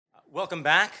Welcome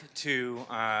back to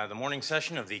the morning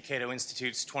session of the Cato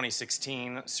Institute's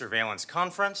 2016 Surveillance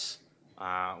Conference.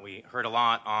 We heard a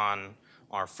lot on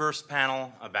our first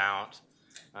panel about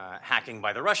hacking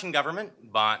by the Russian government,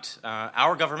 but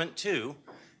our government, too,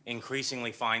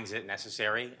 increasingly finds it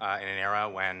necessary in an era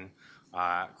when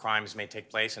crimes may take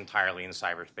place entirely in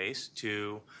cyberspace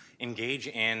to engage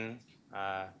in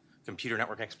computer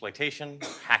network exploitation,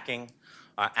 hacking,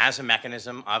 as a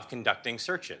mechanism of conducting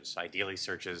searches, ideally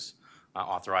searches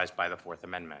authorized by the Fourth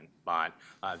Amendment. But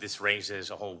this raises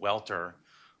a whole welter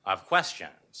of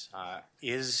questions.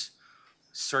 Is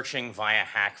searching via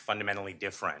hack fundamentally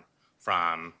different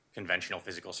from conventional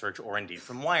physical search or indeed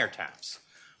from wiretaps?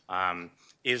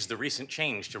 Is the recent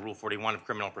change to Rule 41 of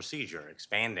criminal procedure,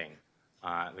 expanding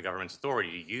the government's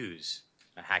authority to use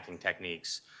hacking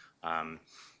techniques, an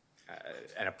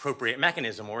appropriate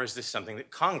mechanism, or is this something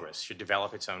that Congress should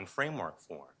develop its own framework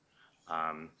for?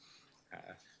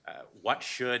 What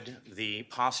should the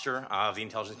posture of the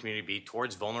intelligence community be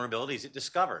towards vulnerabilities it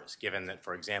discovers, given that,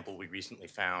 for example, we recently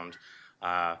found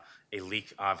a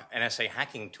leak of NSA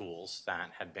hacking tools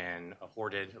that had been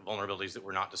hoarded, vulnerabilities that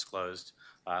were not disclosed,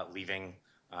 leaving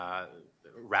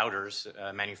routers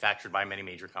manufactured by many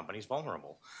major companies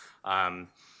vulnerable.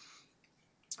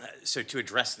 So to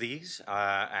address these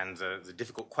and the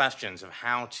difficult questions of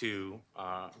how to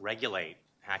regulate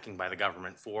hacking by the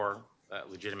government for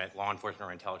legitimate law enforcement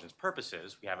or intelligence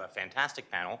purposes, we have a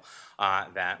fantastic panel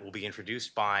that will be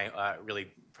introduced by really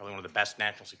probably one of the best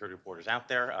national security reporters out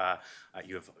there.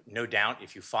 You have no doubt,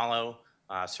 if you follow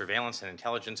surveillance and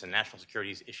intelligence and national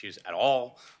security issues at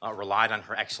all, relied on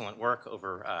her excellent work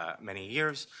over many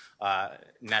years,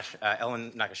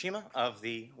 Ellen Nakashima of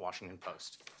the Washington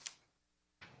Post.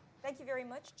 Thank you very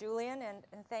much, Julian,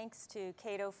 and thanks to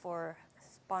Cato for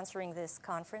sponsoring this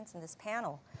conference and this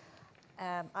panel.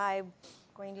 I'm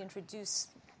going to introduce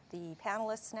the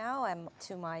panelists now.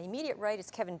 To my immediate right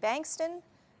is Kevin Bankston,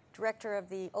 director of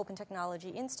the Open Technology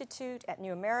Institute at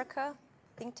New America,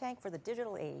 think tank for the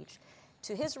digital age.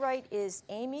 To his right is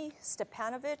Amy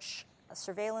Stepanovich, a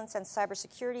surveillance and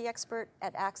cybersecurity expert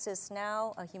at Access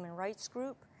Now, a human rights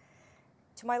group.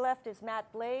 To my left is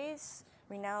Matt Blaze,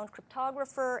 renowned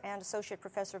cryptographer and associate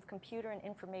professor of computer and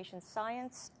information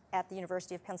science at the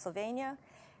University of Pennsylvania.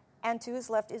 And to his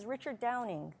left is Richard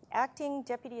Downing, acting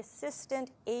deputy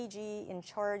assistant AG in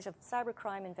charge of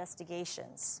cybercrime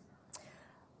investigations.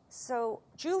 So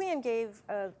Julian gave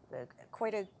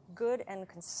quite a good and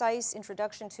concise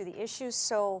introduction to the issues,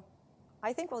 so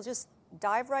I think we'll just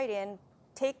dive right in.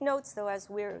 Take notes, though, as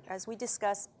we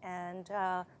discuss, and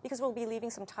because we'll be leaving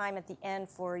some time at the end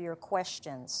for your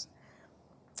questions.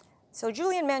 So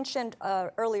Julian mentioned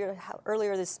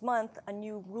earlier this month a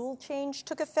new rule change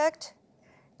took effect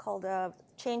called a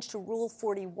change to Rule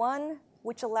 41,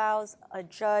 which allows a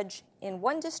judge in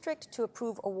one district to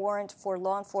approve a warrant for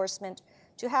law enforcement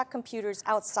to hack computers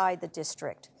outside the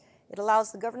district. It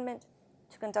allows the government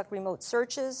to conduct remote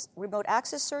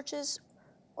access searches,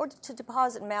 or to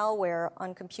deposit malware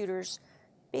on computers,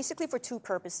 basically for two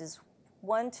purposes.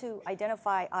 One, to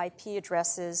identify IP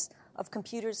addresses of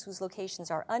computers whose locations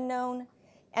are unknown,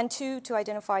 and two, to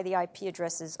identify the IP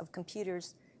addresses of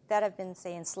computers that have been,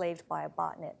 say, enslaved by a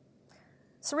botnet.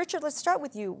 So Richard, let's start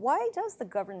with you. Why does the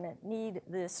government need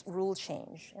this rule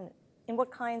change, and in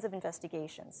what kinds of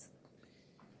investigations?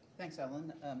 Thanks,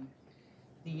 Ellen.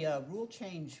 The rule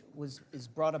change is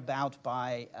brought about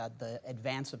by the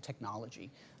advance of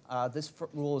technology. This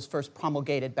rule was first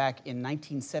promulgated back in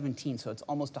 1917, so it's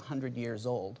almost 100 years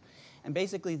old. And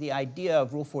basically the idea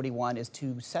of Rule 41 is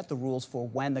to set the rules for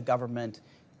when the government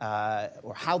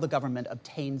or how the government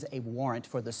obtains a warrant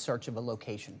for the search of a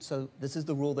location. So this is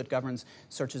the rule that governs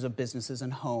searches of businesses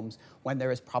and homes when there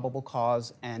is probable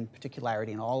cause and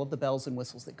particularity and all of the bells and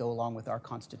whistles that go along with our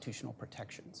constitutional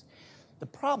protections. The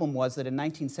problem was that in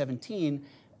 1917,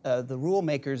 the rule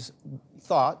makers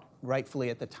thought,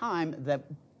 rightfully at the time, that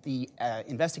the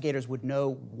investigators would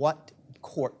know what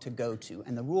court to go to.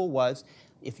 And the rule was,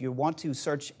 if you want to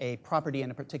search a property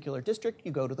in a particular district,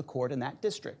 you go to the court in that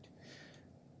district.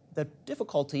 The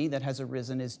difficulty that has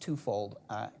arisen is twofold,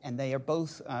 and they are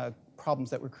both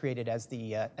problems that were created as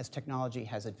technology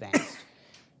has advanced.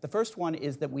 The first one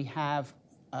is that we have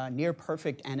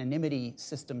near-perfect anonymity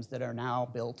systems that are now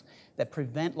built that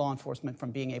prevent law enforcement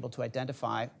from being able to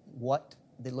identify what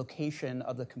the location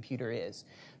of the computer is.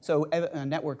 So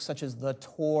networks such as the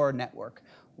Tor network,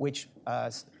 which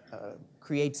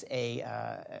creates an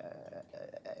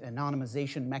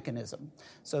anonymization mechanism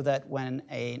so that when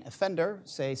an offender,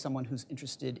 say someone who's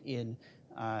interested in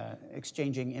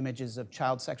exchanging images of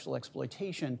child sexual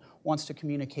exploitation wants to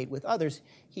communicate with others,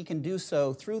 he can do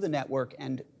so through the network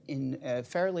and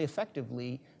fairly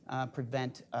effectively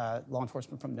prevent law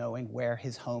enforcement from knowing where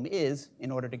his home is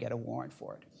in order to get a warrant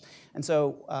for it. And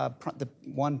so the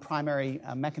one primary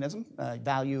mechanism,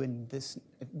 value in this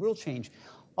rule change,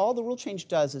 all the rule change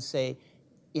does is say,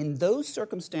 in those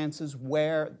circumstances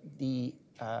where the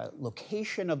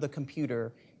location of the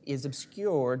computer is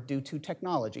obscured due to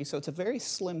technology, so it's a very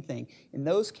slim thing. In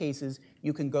those cases,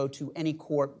 you can go to any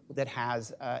court that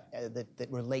has that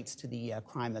relates to the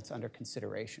crime that's under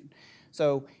consideration.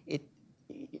 So in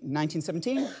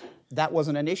 1917, that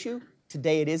wasn't an issue.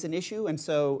 Today, it is an issue, and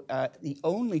so the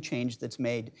only change that's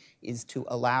made is to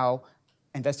allow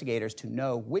investigators to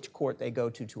know which court they go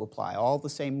to apply. All the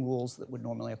same rules that would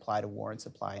normally apply to warrants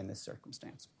apply in this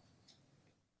circumstance.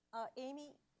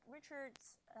 Amy, Richard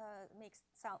makes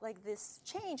it sound like this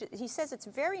change, he says it's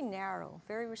very narrow,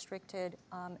 very restricted,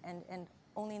 and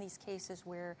only in these cases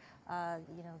where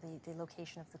the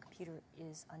location of the computer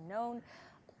is unknown.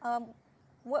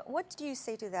 What do you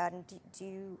say to that? And do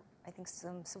you, I think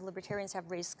some libertarians have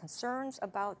raised concerns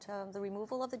about the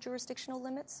removal of the jurisdictional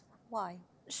limits. Why?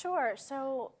 Sure.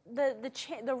 So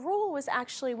the rule was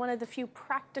actually one of the few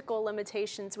practical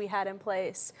limitations we had in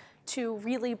place to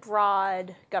really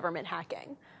broad government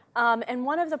hacking. And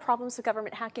one of the problems with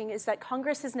government hacking is that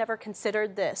Congress has never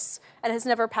considered this and has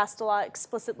never passed a law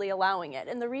explicitly allowing it.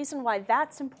 And the reason why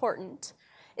that's important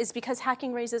is because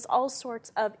hacking raises all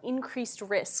sorts of increased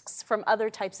risks from other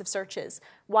types of searches,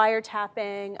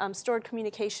 wiretapping, stored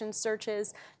communications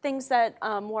searches, things that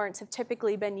warrants have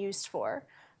typically been used for.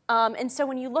 And so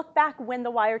when you look back when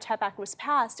the Wiretap Act was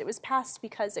passed, it was passed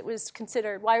because it was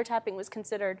considered, wiretapping was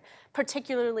considered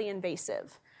particularly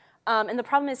invasive. And the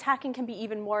problem is hacking can be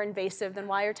even more invasive than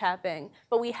wiretapping,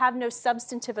 but we have no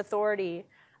substantive authority,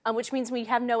 which means we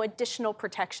have no additional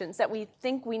protections that we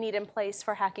think we need in place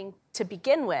for hacking to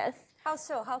begin with. How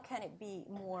so? How can it be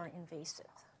more invasive?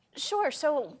 Sure.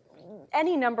 So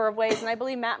any number of ways, and I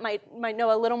believe Matt might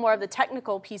know a little more of the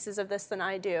technical pieces of this than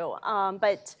I do,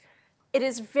 but it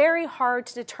is very hard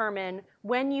to determine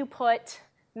when you put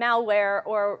malware,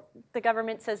 or the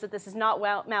government says that this is not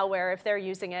malware if they're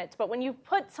using it, but when you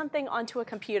put something onto a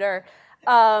computer,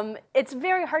 it's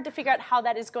very hard to figure out how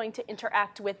that is going to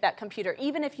interact with that computer,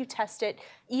 even if you test it,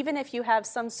 even if you have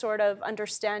some sort of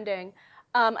understanding.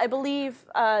 I believe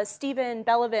Stephen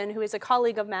Bellavin, who is a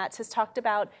colleague of Matt's, has talked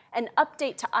about an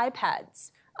update to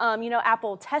iPads.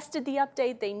 Apple tested the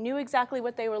update, they knew exactly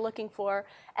what they were looking for,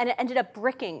 and it ended up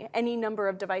bricking any number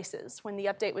of devices when the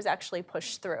update was actually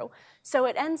pushed through. So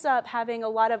it ends up having a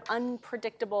lot of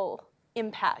unpredictable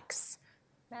impacts.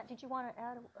 Matt, did you want to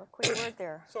add a quick word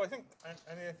there? So I think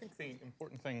the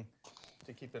important thing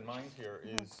to keep in mind here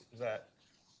is that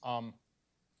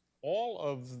all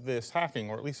of this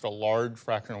hacking, or at least a large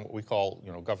fraction of what we call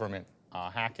government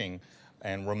hacking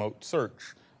and remote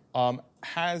search,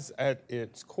 has at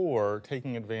its core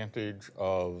taking advantage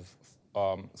of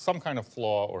some kind of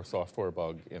flaw or software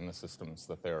bug in the systems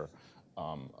that they're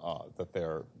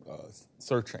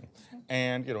searching.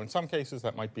 And in some cases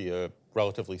that might be a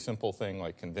relatively simple thing,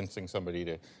 like convincing somebody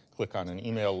to click on an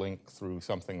email link through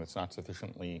something that's not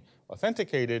sufficiently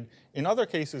authenticated. In other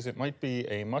cases, it might be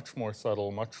a much more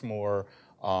subtle, much more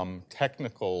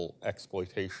technical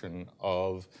exploitation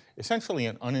of essentially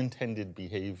an unintended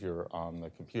behavior on the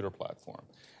computer platform.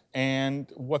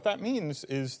 And what that means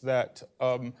is that,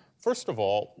 first of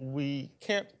all, we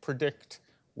can't predict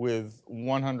with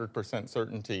 100%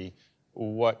 certainty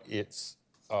what its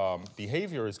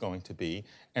behavior is going to be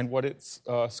and what its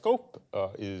scope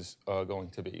is going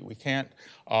to be. We can't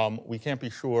be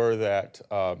sure that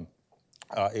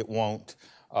it won't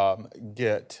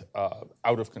get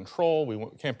out of control. We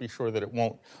can't be sure that it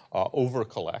won't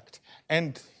over-collect.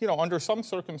 And under some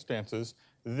circumstances,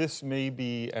 this may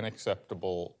be an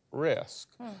acceptable risk.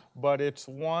 But it's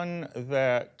one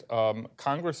that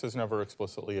Congress has never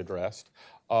explicitly addressed.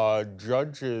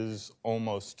 Judges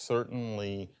almost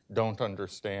certainly don't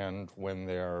understand when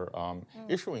they're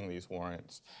issuing these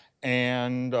warrants.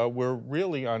 And we're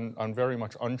really on very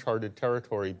much uncharted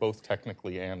territory, both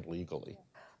technically and legally.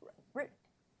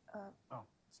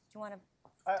 Do you want to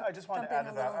I just wanted to add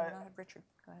to that. Richard,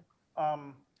 go ahead.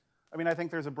 I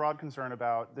think there's a broad concern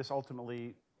about this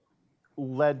ultimately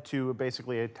led to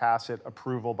basically a tacit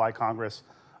approval by Congress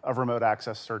of remote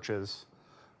access searches,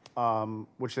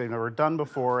 which they've never done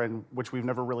before and which we've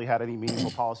never really had any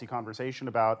meaningful policy conversation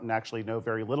about and actually know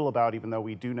very little about, even though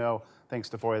we do know, thanks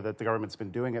to FOIA, that the government's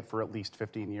been doing it for at least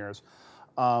 15 years.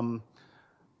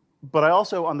 But I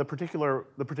also, on the particular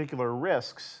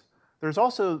risks, There's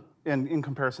also, in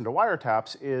comparison to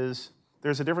wiretaps,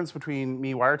 there's a difference between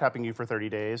me wiretapping you for 30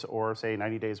 days or say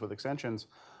 90 days with extensions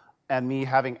and me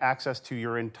having access to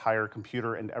your entire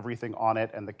computer and everything on it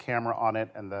and the camera on it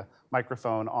and the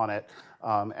microphone on it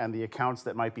and the accounts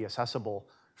that might be accessible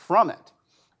from it.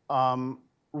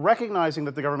 Recognizing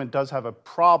that the government does have a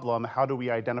problem, how do we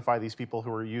identify these people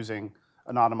who are using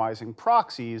anonymizing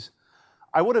proxies?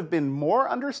 I would have been more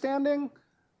understanding,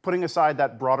 putting aside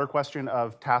that broader question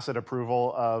of tacit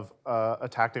approval of a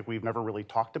tactic we've never really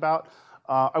talked about.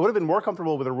 I would have been more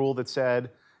comfortable with a rule that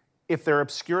said, if they're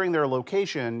obscuring their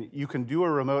location, you can do a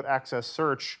remote access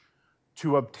search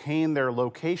to obtain their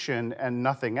location and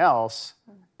nothing else,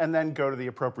 and then go to the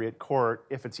appropriate court,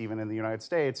 if it's even in the United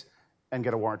States, and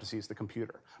get a warrant to seize the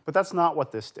computer. But that's not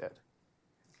what this did.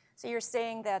 So you're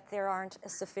saying that there aren't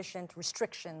sufficient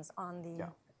restrictions on the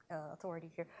authority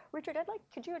here. Richard,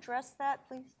 could you address that,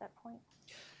 please, that point?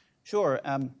 Sure.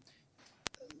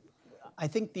 I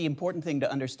think the important thing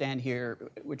to understand here,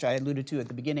 which I alluded to at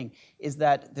the beginning, is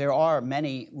that there are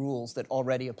many rules that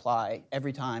already apply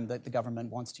every time that the government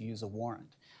wants to use a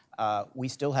warrant. We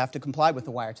still have to comply with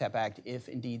the Wiretap Act if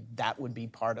indeed that would be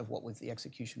part of what the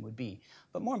execution would be.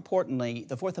 But more importantly,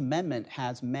 the Fourth Amendment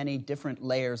has many different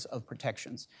layers of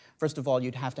protections. First of all,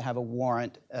 you'd have to have a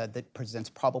warrant that presents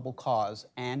probable cause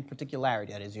and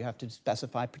particularity. That is, you have to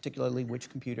specify particularly which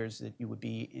computers that you would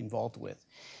be involved with.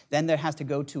 Then there has to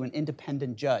go to an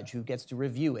independent judge who gets to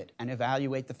review it and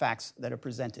evaluate the facts that are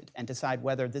presented and decide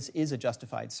whether this is a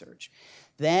justified search.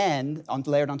 Then,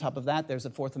 layered on top of that, there's a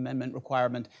Fourth Amendment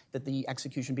requirement that the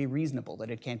execution be reasonable,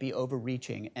 that it can't be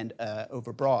overreaching and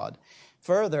overbroad.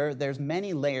 Further, there's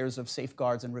many layers of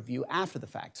safeguards and review after the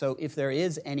fact. So if there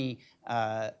is any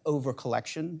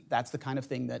over-collection, that's the kind of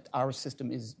thing that our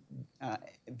system is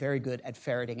very good at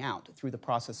ferreting out through the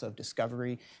process of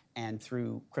discovery and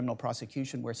through criminal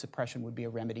prosecution, where suppression would be a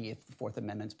remedy if the Fourth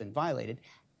Amendment's been violated.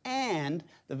 And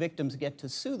the victims get to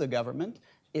sue the government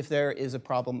if there is a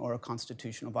problem or a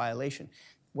constitutional violation.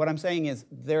 What I'm saying is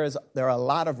there are a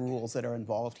lot of rules that are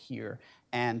involved here,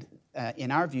 and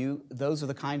in our view, those are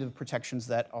the kind of protections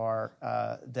that are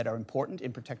important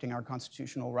in protecting our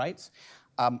constitutional rights.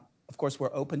 Of course,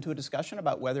 we're open to a discussion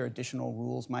about whether additional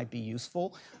rules might be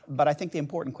useful, but I think the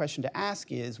important question to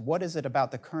ask is, what is it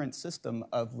about the current system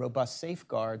of robust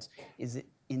safeguards is it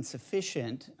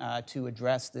insufficient to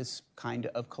address this kind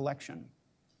of collection?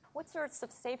 What sorts of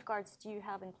safeguards do you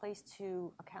have in place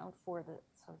to account for the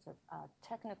sorts of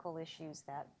technical issues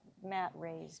that Matt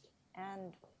raised,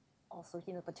 and also,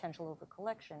 potential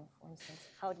overcollection? For instance,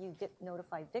 how do you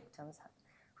notify victims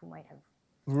who might have?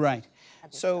 Right.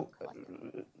 So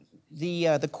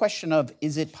the question of,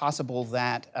 is it possible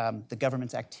that the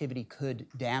government's activity could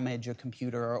damage a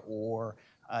computer or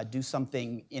do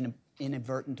something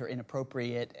inadvertent or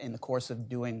inappropriate in the course of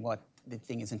doing what the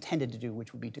thing is intended to do,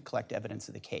 which would be to collect evidence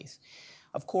of the case.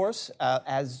 Of course,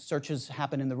 as searches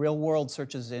happen in the real world,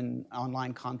 searches in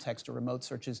online context or remote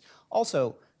searches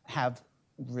also have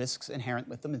risks inherent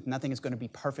with them. Nothing is going to be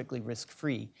perfectly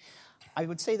risk-free. I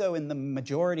would say, though, in the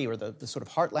majority or the sort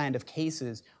of heartland of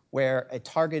cases where a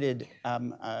targeted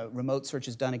remote search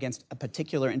is done against a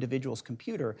particular individual's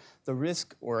computer, the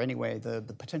risk, or anyway,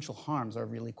 the potential harms are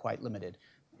really quite limited.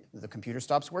 The computer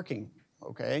stops working.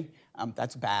 Okay,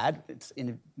 that's bad. It's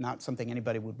not something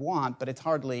anybody would want, but it's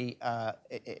hardly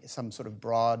some sort of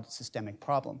broad systemic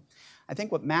problem. I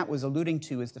think what Matt was alluding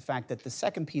to is the fact that the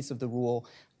second piece of the rule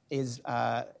is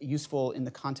useful in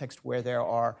the context where there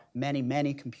are many,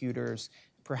 many computers,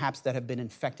 perhaps that have been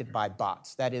infected by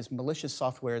bots. That is, malicious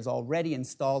software is already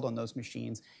installed on those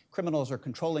machines. Criminals are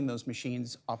controlling those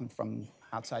machines, often from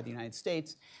outside the United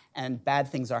States, and bad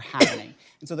things are happening.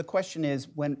 And so the question is,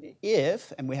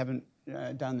 if, and we haven't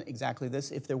done exactly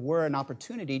this, if there were an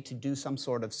opportunity to do some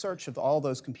sort of search of all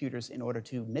those computers in order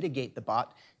to mitigate the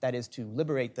bot, that is to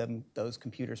liberate those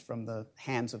computers from the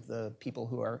hands of the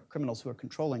criminals who are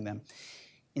controlling them.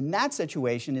 In that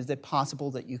situation, is it possible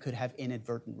that you could have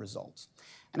inadvertent results?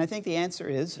 And I think the answer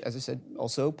is, as I said,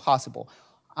 also possible.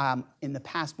 In the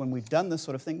past, when we've done this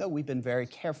sort of thing, though, we've been very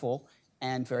careful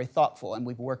and very thoughtful, and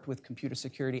we've worked with computer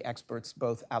security experts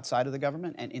both outside of the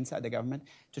government and inside the government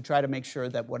to try to make sure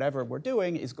that whatever we're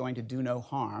doing is going to do no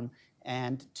harm,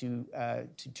 and to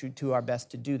our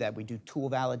best to do that. We do tool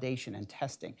validation and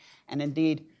testing. And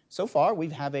indeed, so far, we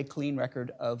have a clean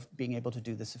record of being able to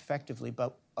do this effectively,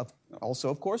 but also,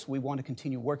 of course, we want to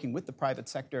continue working with the private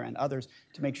sector and others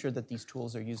to make sure that these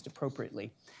tools are used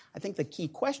appropriately. I think the key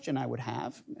question I would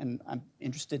have, and I'm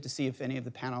interested to see if any of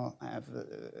the panel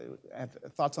have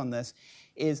thoughts on this,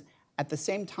 is at the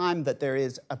same time that there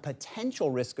is a potential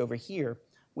risk over here,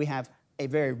 we have a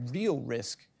very real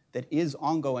risk that is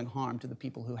ongoing harm to the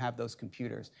people who have those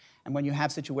computers. And when you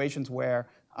have situations where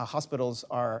hospitals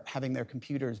are having their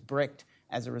computers bricked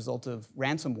as a result of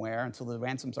ransomware until the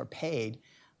ransoms are paid,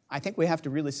 I think we have to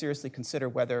really seriously consider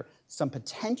whether some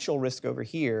potential risk over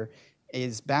here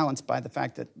is balanced by the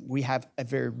fact that we have a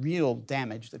very real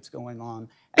damage that's going on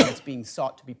and it's being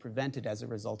sought to be prevented as a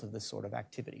result of this sort of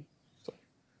activity.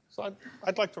 So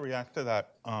I'd like to react to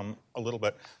that a little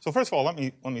bit. So first of all, let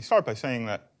me start by saying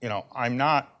that I'm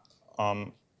not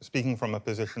speaking from a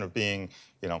position of being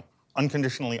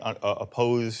unconditionally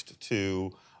opposed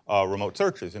to remote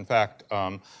searches. In fact,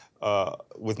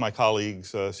 with my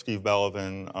colleagues Steve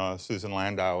Bellovin, Susan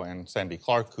Landau, and Sandy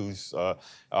Clark, who's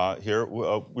here,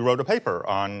 we wrote a paper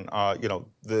on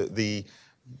the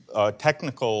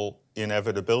technical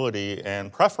inevitability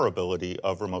and preferability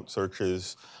of remote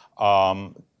searches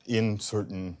in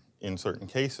certain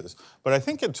cases. But I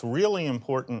think it's really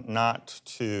important not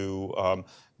to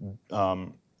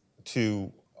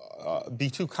be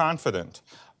too confident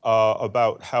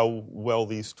about how well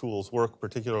these tools work,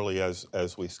 particularly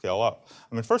as we scale up.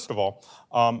 I mean, first of all,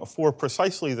 for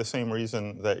precisely the same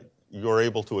reason that you're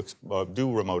able to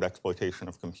do remote exploitation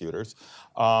of computers,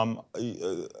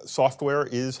 software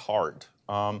is hard.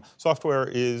 Software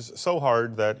is so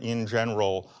hard that, in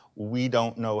general, we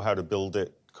don't know how to build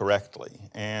it correctly.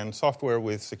 And software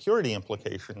with security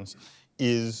implications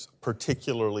is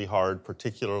particularly hard,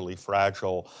 particularly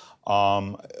fragile.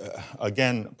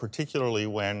 Again, particularly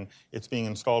when it's being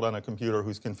installed on a computer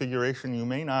whose configuration you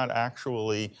may not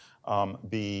actually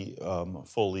be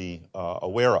fully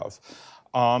aware of.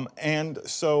 And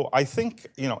so I think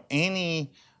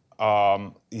any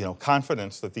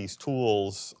confidence that these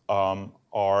tools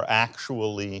are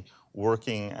actually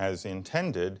working as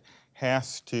intended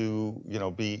has to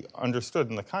be understood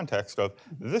in the context of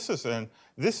this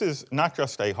is not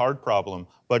just a hard problem,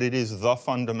 but it is the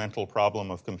fundamental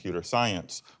problem of computer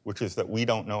science, which is that we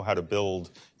don't know how to build,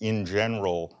 in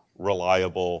general,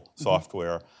 reliable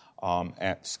software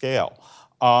at scale.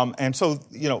 And so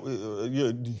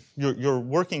you're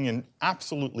working in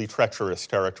absolutely treacherous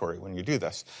territory when you do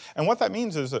this. And what that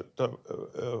means is that,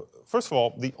 first of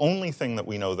all, the only thing that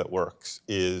we know that works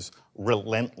is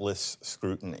relentless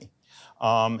scrutiny.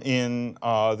 In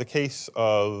the case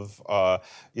of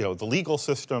the legal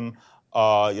system,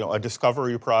 a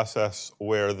discovery process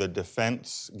where the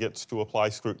defense gets to apply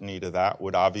scrutiny to that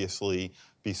would obviously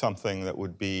be something that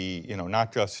would be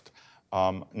not just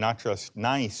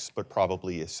nice, but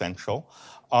probably essential,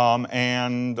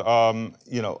 and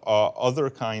other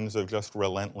kinds of just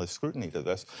relentless scrutiny to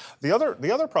this. The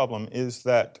other problem is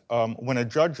that when a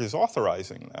judge is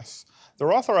authorizing this,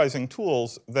 they're authorizing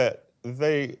tools that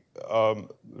they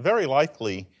very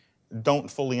likely don't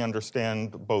fully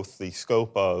understand both the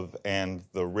scope of and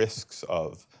the risks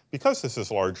of, because this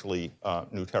is largely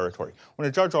new territory. When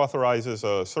a judge authorizes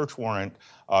a search warrant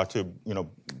to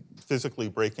physically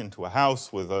break into a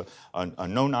house with a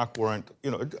no-knock warrant,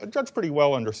 a judge pretty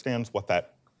well understands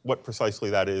what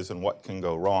precisely that is and what can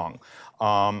go wrong.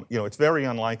 It's very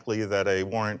unlikely that a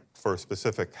warrant for a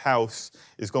specific house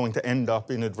is going to end up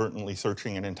inadvertently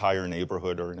searching an entire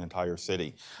neighborhood or an entire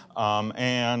city.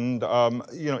 In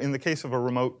the case of a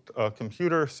remote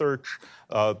computer search,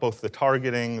 both the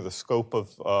targeting, the scope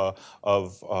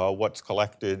of what's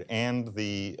collected, and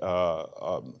the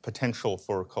potential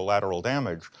for collateral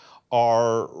damage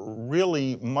are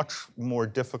really much more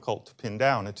difficult to pin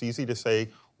down. It's easy to say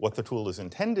what the tool is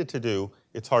intended to do.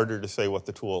 It's harder to say what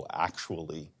the tool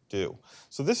actually do.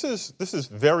 So this is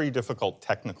very difficult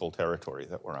technical territory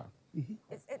that we're on. Mm-hmm.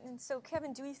 And so,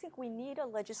 Kevin, do you think we need a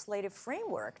legislative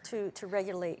framework to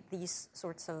regulate these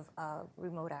sorts of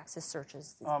remote access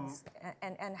searches?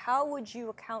 And how would you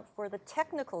account for the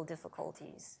technical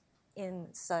difficulties in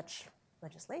such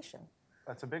legislation?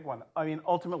 That's a big one. I mean,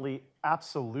 ultimately,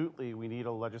 absolutely, we need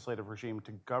a legislative regime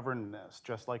to govern this,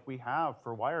 just like we have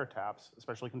for wiretaps,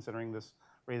 especially considering this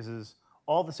raises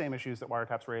all the same issues that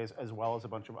wiretaps raise, as well as a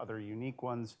bunch of other unique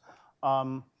ones.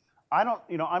 I'm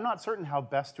not certain how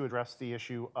best to address the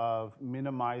issue of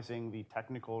minimizing the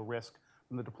technical risk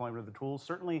from the deployment of the tools.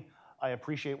 Certainly, I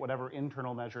appreciate whatever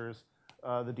internal measures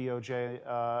the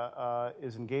DOJ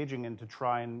is engaging in to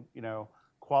try and,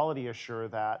 quality assure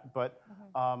that. But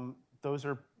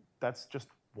that's just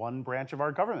one branch of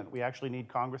our government. We actually need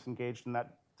Congress engaged in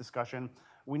that discussion.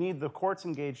 We need the courts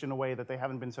engaged in a way that they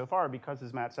haven't been so far, because,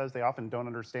 as Matt says, they often don't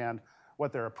understand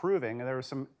what they're approving. And there were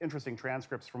some interesting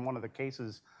transcripts from one of the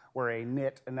cases where a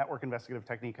NIT, a network investigative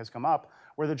technique, has come up,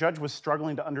 where the judge was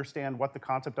struggling to understand what the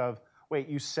concept of, wait,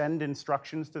 you send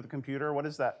instructions to the computer? What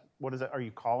is that? What is it? Are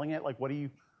you calling it? Like, what are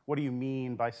what do you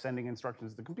mean by sending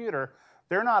instructions to the computer,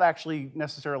 they're not actually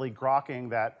necessarily grokking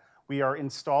that we are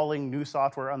installing new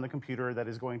software on the computer that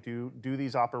is going to do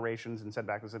these operations and send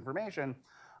back this information.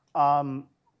 And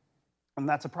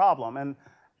that's a problem.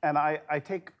 And I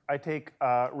take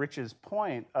Rich's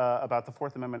point about the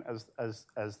Fourth Amendment as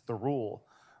the rule.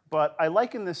 But I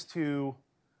liken this to,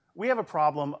 we have a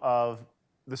problem of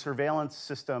the surveillance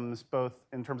systems, both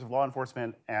in terms of law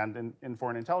enforcement and in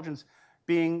foreign intelligence,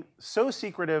 being so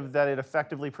secretive that it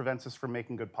effectively prevents us from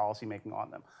making good policy making on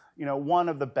them. You know, one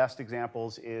of the best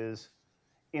examples is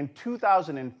in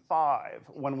 2005,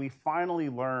 when we finally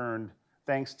learned,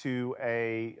 thanks to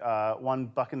one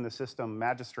buck in the system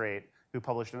magistrate who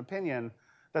published an opinion,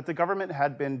 that the government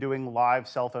had been doing live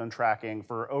cell phone tracking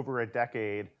for over a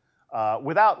decade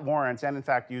without warrants, and in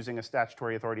fact using a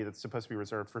statutory authority that's supposed to be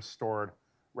reserved for stored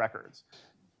records.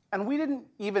 And we didn't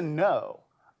even know.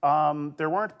 There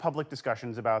weren't public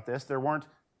discussions about this. There weren't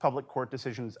public court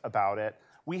decisions about it.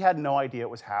 We had no idea it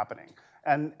was happening.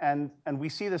 And we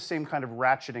see this same kind of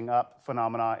ratcheting up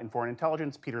phenomena in foreign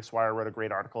intelligence. Peter Swire wrote a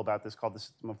great article about this called The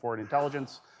System of Foreign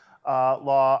Intelligence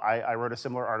Law. I wrote a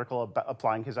similar article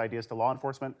applying his ideas to law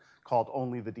enforcement called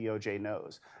Only the DOJ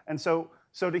Knows. And so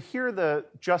to hear the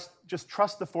just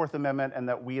trust the Fourth Amendment and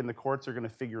that we in the courts are going to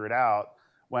figure it out,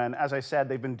 when, as I said,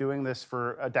 they've been doing this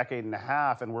for a decade and a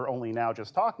half and we're only now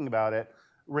just talking about it,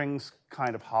 rings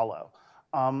kind of hollow.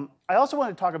 I also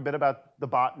want to talk a bit about the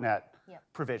botnet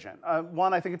provision.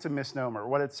 One, I think it's a misnomer.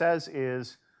 What it says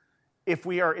is, if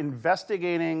we are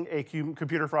investigating a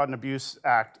Computer Fraud and Abuse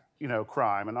Act,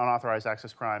 crime, an unauthorized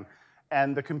access crime,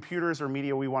 and the computers or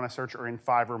media we want to search are in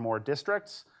 5 or more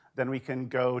districts, then we can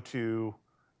go to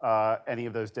any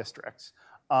of those districts.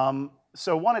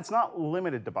 So one, it's not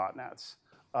limited to botnets.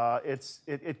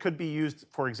 It could be used,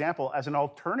 for example, as an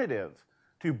alternative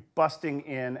to busting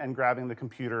in and grabbing the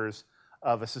computers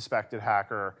of a suspected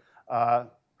hacker.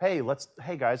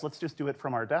 Hey guys, let's just do it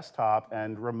from our desktop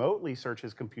and remotely search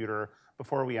his computer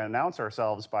before we announce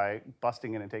ourselves by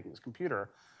busting in and taking his computer.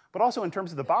 But also in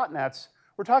terms of the botnets,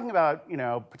 we're talking about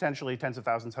potentially tens of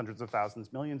thousands, hundreds of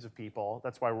thousands, millions of people.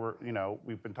 That's why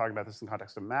we've been talking about this in the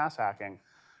context of mass hacking,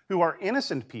 who are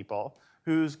innocent people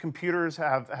whose computers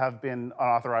have been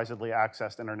unauthorizedly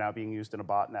accessed and are now being used in a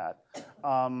botnet.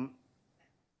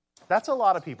 That's a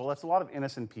lot of people. That's a lot of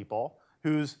innocent people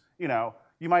whose,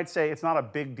 you might say it's not a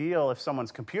big deal if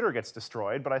someone's computer gets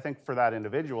destroyed, but I think for that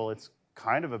individual, it's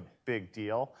kind of a big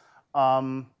deal.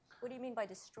 What do you mean by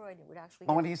destroyed? It would actually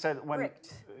when he said,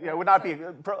 bricked. Yeah, it would not be,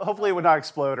 hopefully it would not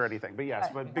explode or anything, but yes,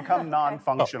 but become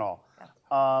non-functional.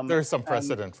 There's some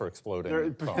precedent for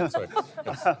exploding phones.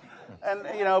 Yes. And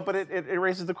but it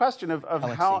raises the question of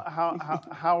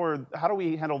how do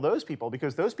we handle those people?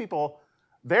 Because those people,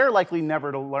 they're likely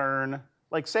never to learn.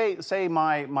 Like say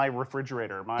my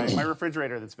refrigerator, my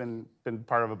refrigerator that's been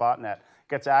part of a botnet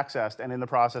gets accessed, and in the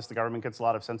process the government gets a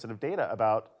lot of sensitive data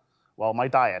about, well, my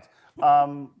diet.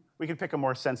 We could pick a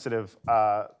more sensitive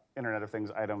Internet of Things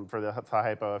item for the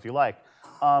hypo if you like.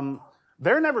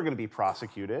 They're never going to be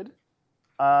prosecuted,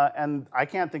 and I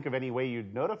can't think of any way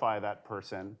you'd notify that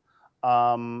person.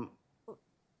 That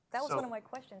was one of my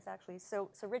questions, actually. So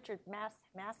Richard,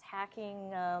 mass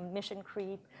hacking, mission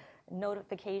creep,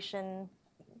 notification,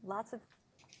 lots of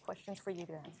questions for you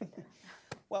to answer.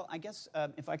 Well, I guess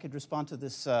if I could respond to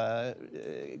this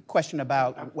question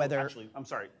about whether... Actually, I'm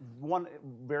sorry. One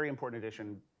very important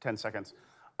addition, 10 seconds.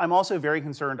 I'm also very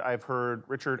concerned, I've heard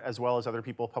Richard as well as other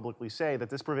people publicly say that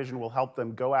this provision will help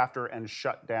them go after and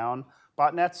shut down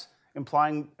botnets,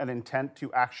 implying an intent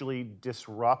to actually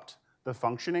disrupt the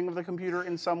functioning of the computer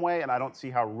in some way, and I don't see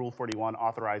how Rule 41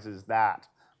 authorizes that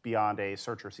beyond a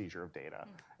search or seizure of data.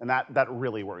 And that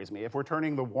really worries me. If we're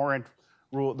turning the warrant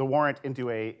into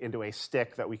a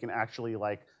stick that we can actually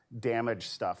damage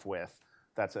stuff with,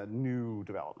 that's a new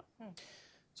development.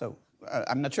 So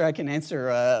I'm not sure I can answer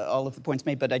all of the points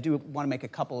made, but I do want to make a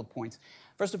couple of points.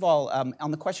 First of all,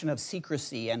 on the question of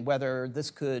secrecy and whether this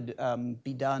could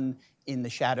be done in the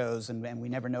shadows and we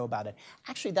never know about it.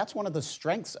 Actually, that's one of the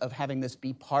strengths of having this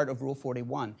be part of Rule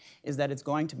 41, is that it's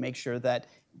going to make sure that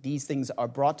these things are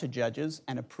brought to judges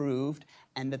and approved,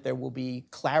 and that there will be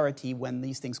clarity when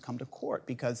these things come to court,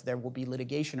 because there will be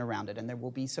litigation around it and there will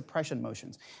be suppression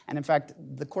motions. And in fact,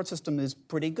 the court system is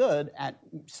pretty good at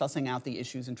sussing out the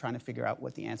issues and trying to figure out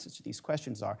what the answers to these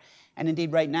questions are. And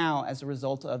indeed, right now, as a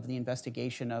result of the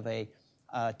investigation of a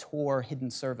Tor hidden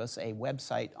service, a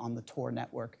website on the Tor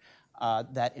network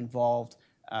that involved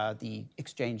the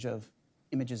exchange of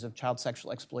images of child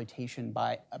sexual exploitation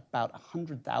by about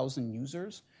 100,000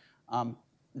 users.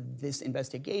 This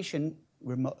investigation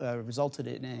resulted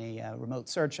in a remote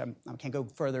search. I can't go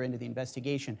further into the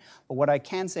investigation, but what I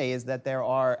can say is that there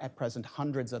are at present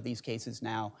hundreds of these cases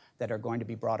now that are going to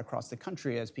be brought across the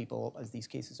country as these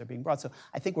cases are being brought. So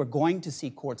I think we're going to see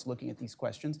courts looking at these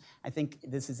questions. I think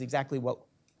this is exactly what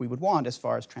we would want as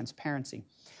far as transparency.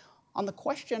 On the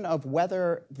question of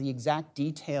whether the exact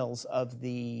details of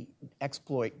the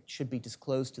exploit should be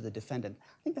disclosed to the defendant,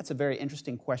 I think that's a very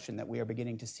interesting question that we are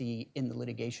beginning to see in the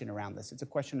litigation around this. It's a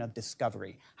question of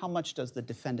discovery. How much does the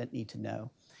defendant need to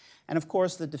know? And of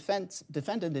course, the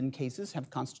defendant in cases have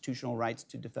constitutional rights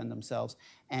to defend themselves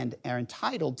and are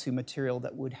entitled to material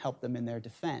that would help them in their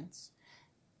defense.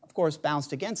 Of course,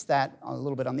 balanced against that, a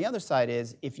little bit on the other side,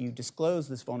 is if you disclose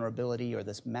this vulnerability or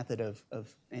this method of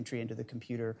entry into the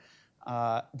computer,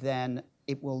 then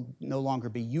it will no longer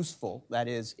be useful. That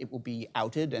is, it will be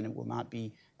outed and it will not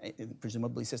be,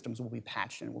 presumably systems will be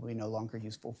patched and it will be no longer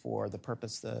useful for the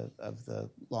purpose of the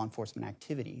law enforcement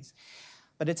activities.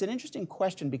 But it's an interesting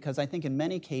question because I think in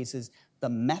many cases, the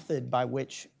method by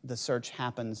which the search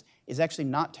happens is actually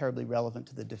not terribly relevant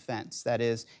to the defense. That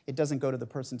is, it doesn't go to the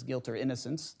person's guilt or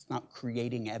innocence. It's not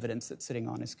creating evidence that's sitting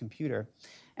on his computer.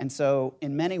 And so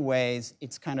in many ways,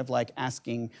 it's kind of like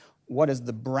asking, what is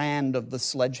the brand of the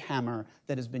sledgehammer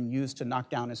that has been used to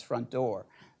knock down his front door?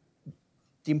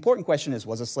 The important question is,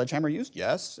 was a sledgehammer used?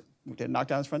 Yes. Did it knock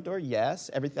down his front door?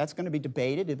 Yes. That's going to be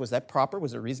debated. Was that proper?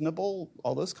 Was it reasonable?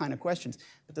 All those kind of questions.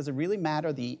 But does it really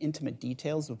matter the intimate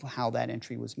details of how that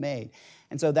entry was made?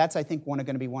 And so that's, I think, going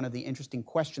to be one of the interesting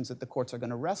questions that the courts are going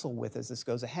to wrestle with as this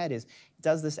goes ahead is,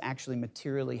 does this actually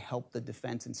materially help the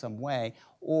defense in some way?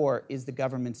 Or is the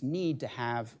government's need to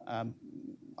have,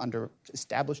 under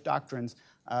established doctrines,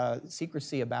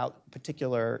 secrecy about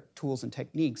particular tools and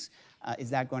techniques, is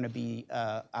that going to be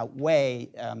outweigh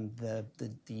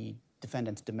the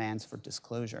defendant's demands for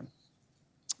disclosure?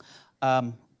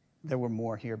 There were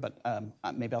more here, but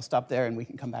maybe I'll stop there and we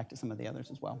can come back to some of the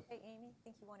others as well. Hey, Amy, I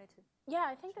think you wanted to. Yeah,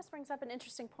 I think this brings up an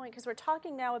interesting point because we're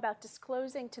talking now about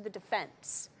disclosing to the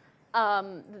defense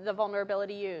the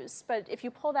vulnerability used. But if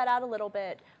you pull that out a little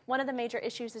bit, one of the major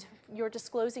issues is you're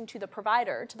disclosing to the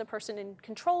provider, to the person in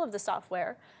control of the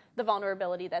software, the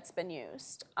vulnerability that's been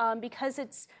used. Because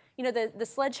it's, the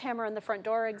sledgehammer in the front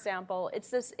door example, it's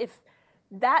this, if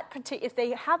they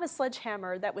have a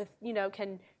sledgehammer that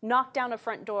can knock down a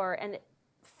front door and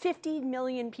 50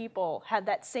 million people have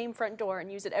that same front door and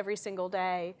use it every single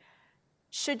day,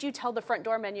 should you tell the front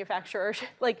door manufacturer,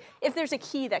 if there's a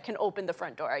key that can open the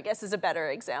front door, I guess is a better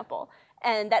example,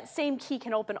 and that same key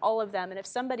can open all of them, and if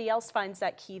somebody else finds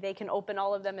that key, they can open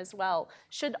all of them as well.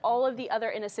 Should all of the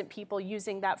other innocent people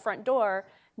using that front door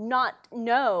not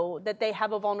know that they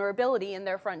have a vulnerability in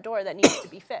their front door that needs to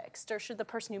be fixed? Or should the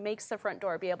person who makes the front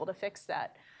door be able to fix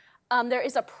that? There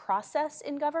is a process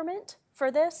in government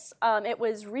for this. It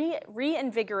was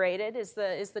reinvigorated is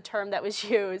the term that was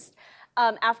used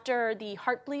after the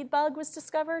Heartbleed bug was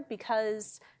discovered,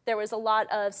 because there was a lot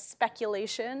of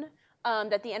speculation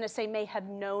that the NSA may have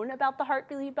known about the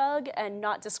Heartbleed bug and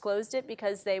not disclosed it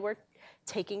because they were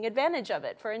taking advantage of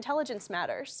it for intelligence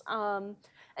matters.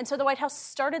 And so the White House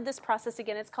started this process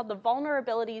again. It's called the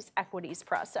Vulnerabilities Equities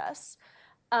Process.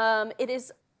 It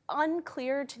is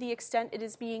unclear to the extent it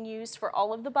is being used for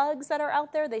all of the bugs that are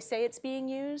out there. They say it's being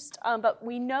used, but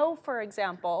we know, for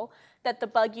example, that the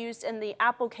bug used in the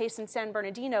Apple case in San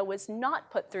Bernardino was not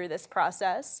put through this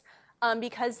process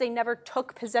because they never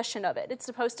took possession of it. It's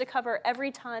supposed to cover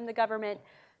every time the government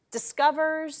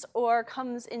discovers or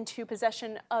comes into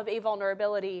possession of a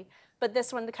vulnerability, but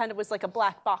this one kind of was like a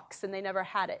black box and they never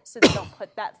had it, so they don't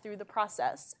put that through the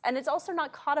process. And it's also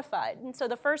not codified. And so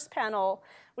the first panel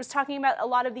was talking about a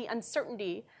lot of the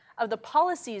uncertainty of the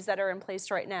policies that are in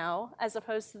place right now as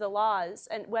opposed to the laws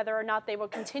and whether or not they will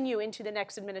continue into the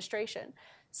next administration.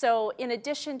 So in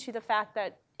addition to the fact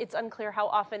that it's unclear how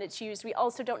often it's used, we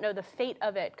also don't know the fate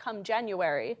of it come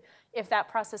January if that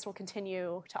process will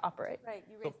continue to operate. Right,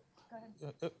 you raised, go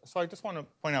ahead. So I just want to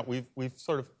point out we've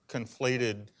sort of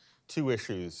conflated two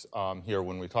issues here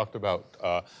when we talked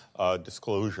about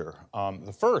disclosure.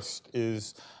 The first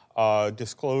is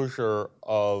disclosure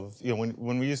of,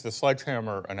 when we use the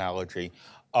sledgehammer analogy,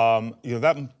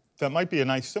 that might be a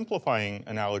nice simplifying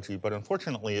analogy, but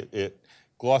unfortunately it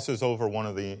glosses over one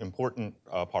of the important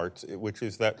parts, which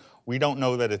is that we don't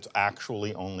know that it's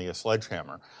actually only a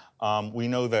sledgehammer. We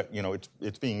know that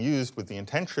it's being used with the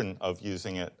intention of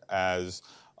using it as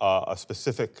a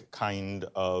specific kind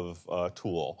of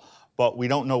tool, but we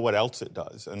don't know what else it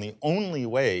does. And the only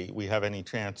way we have any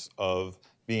chance of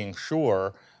being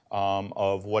sure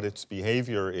of what its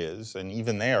behavior is, and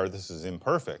even there, this is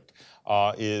imperfect,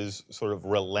 is sort of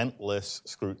relentless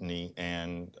scrutiny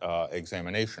and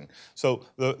examination. So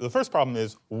the first problem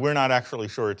is we're not actually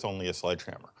sure it's only a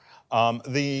sledgehammer. Matt,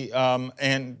 may I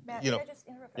just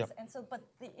interrupt? Yep. And so, but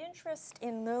the interest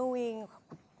in knowing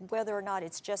whether or not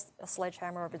it's just a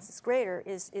sledgehammer or if it's greater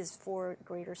is for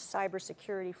greater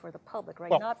cybersecurity for the public, right?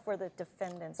 Well, not for the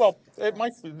defendants. Well, it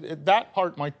might that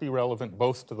part might be relevant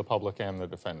both to the public and the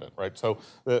defendant, right? So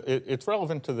it's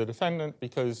relevant to the defendant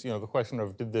because the question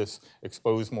of did this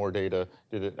expose more data?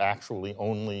 Did it actually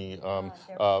only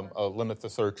limit the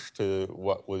search to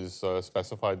what was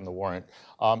specified in the warrant?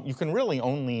 You can really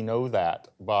only know that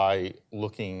by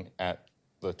looking at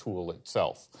the tool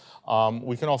itself.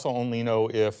 We can also only know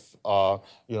if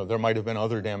there might have been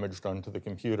other damage done to the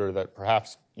computer that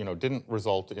perhaps didn't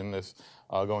result in this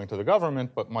going to the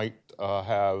government, but might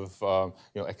have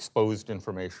exposed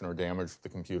information or damaged the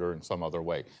computer in some other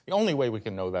way. The only way we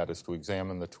can know that is to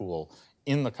examine the tool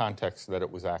in the context that it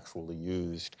was actually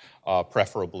used,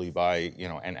 preferably by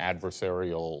an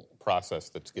adversarial process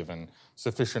that's given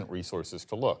sufficient resources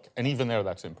to look. And even there,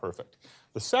 that's imperfect.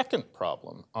 The second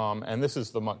problem, and this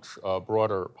is the much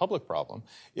broader public problem,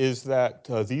 is that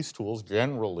these tools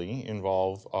generally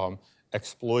involve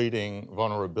exploiting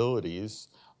vulnerabilities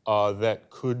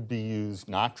that could be used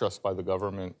not just by the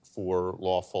government for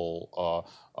lawful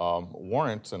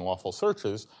warrants and lawful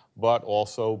searches, but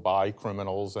also by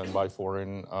criminals and by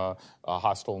foreign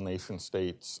hostile nation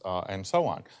states and so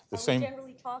on. Are we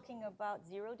generally talking about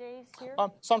 0 days here?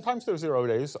 Sometimes they're 0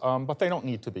 days, but they don't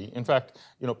need to be. In fact,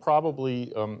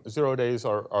 probably 0 days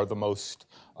are the most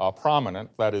prominent.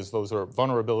 That is, those are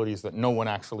vulnerabilities that no one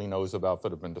actually knows about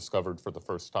that have been discovered for the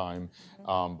first time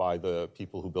by the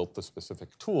people who built the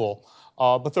specific tool.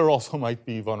 But there also might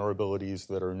be vulnerabilities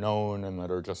that are known and that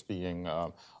are just being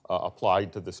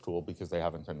applied to this tool because they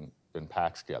haven't been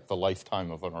patched yet. The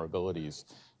lifetime of vulnerabilities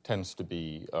tends to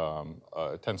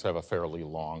have a fairly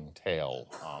long tail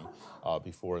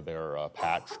before they're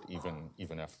patched,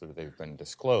 even after they've been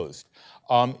disclosed.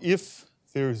 If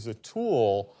there's a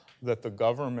tool that the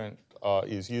government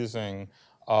is using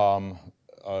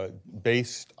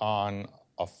based on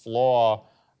a flaw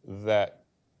that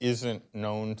isn't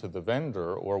known to the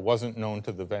vendor or wasn't known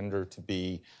to the vendor to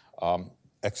be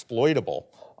exploitable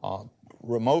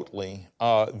remotely,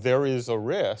 there is a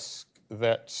risk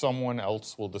that someone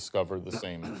else will discover the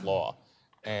same flaw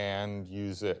and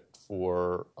use it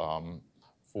for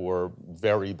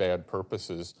very bad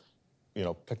purposes,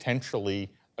 potentially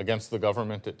against the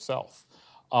government itself.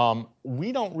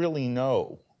 We don't really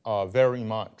know very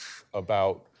much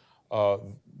about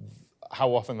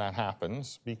how often that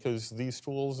happens because these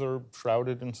tools are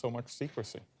shrouded in so much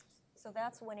secrecy. So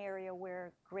that's one area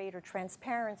where greater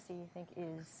transparency, I think,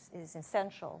 is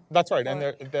essential. That's right,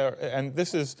 and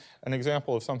this is an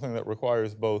example of something that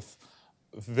requires both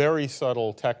very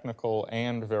subtle technical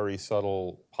and very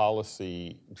subtle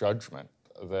policy judgment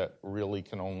that really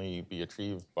can only be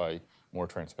achieved by more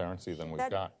transparency than we've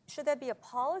got. Should that be a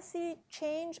policy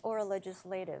change or a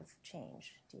legislative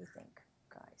change, do you think,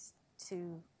 guys?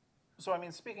 So,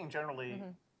 speaking generally,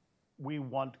 we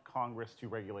want Congress to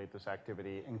regulate this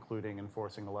activity, including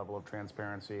enforcing a level of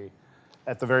transparency,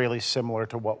 at the very least similar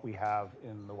to what we have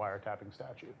in the wiretapping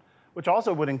statute, which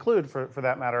also would include, for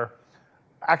that matter,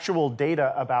 actual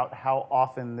data about how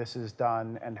often this is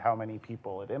done and how many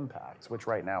people it impacts, which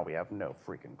right now we have no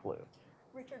freaking clue.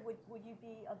 Richard, would you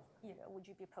be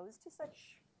opposed to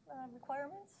such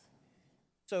requirements?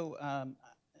 So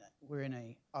we're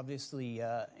in obviously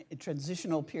a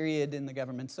transitional period in the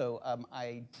government, so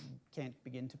I can't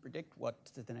begin to predict what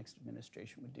the next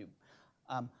administration would do.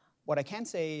 What I can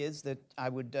say is that I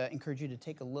would encourage you to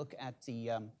take a look at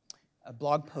the a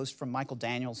blog post from Michael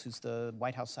Daniels, who's the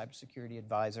White House cybersecurity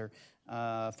advisor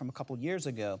from a couple years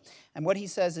ago. And what he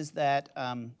says is that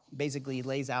basically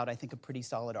lays out, I think, a pretty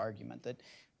solid argument that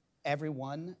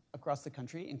everyone across the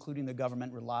country, including the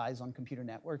government, relies on computer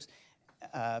networks.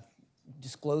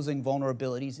 Disclosing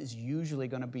vulnerabilities is usually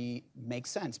going to make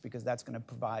sense because that's going to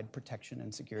provide protection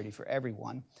and security for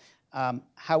everyone.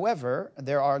 However,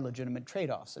 there are legitimate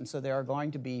trade-offs, and so there are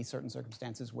going to be certain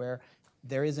circumstances where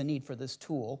there is a need for this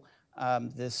tool,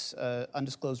 this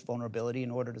undisclosed vulnerability,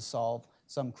 in order to solve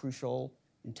some crucial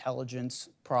intelligence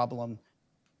problem.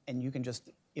 And you can just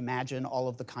imagine all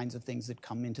of the kinds of things that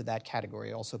come into that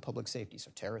category, also public safety,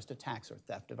 so terrorist attacks or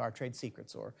theft of our trade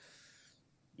secrets or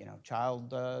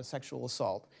child sexual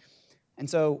assault. And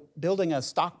so building a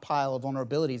stockpile of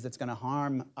vulnerabilities that's going to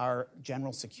harm our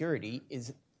general security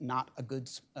is not a good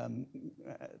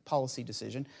policy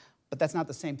decision. But that's not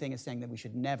the same thing as saying that we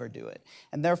should never do it.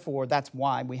 And therefore, that's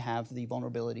why we have the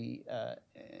Vulnerability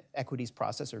Equities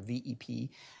Process, or VEP.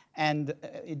 And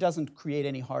it doesn't create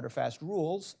any hard or fast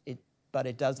rules, but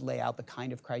it does lay out the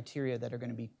kind of criteria that are going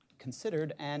to be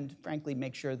considered, and frankly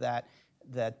make sure that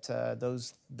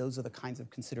those are the kinds of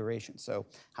considerations. So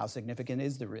how significant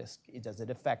is the risk? Does it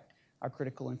affect our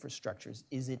critical infrastructures?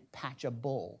 Is it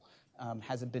patchable?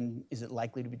 Is it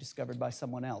likely to be discovered by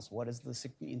someone else? What is the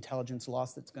intelligence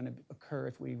loss that's going to occur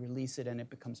if we release it and it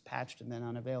becomes patched and then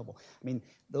unavailable? I mean,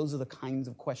 those are the kinds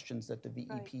of questions that the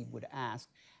VEP would ask.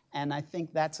 And I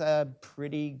think that's a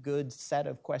pretty good set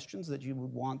of questions that you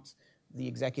would want the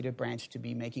executive branch to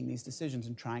be making these decisions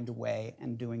and trying to weigh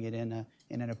and doing it in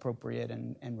an appropriate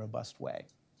and robust way.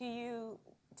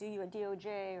 Do you at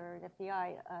DOJ or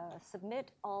FBI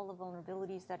submit all the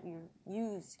vulnerabilities that you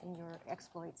use in your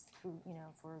exploits through,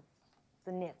 for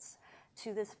the NITS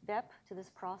to this VEP, to this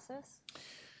process?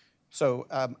 So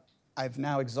I've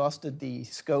now exhausted the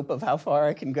scope of how far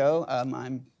I can go.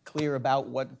 I'm clear about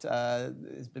what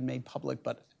has been made public,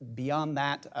 but beyond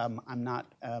that, I'm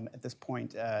not at this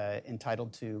point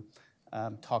entitled to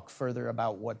talk further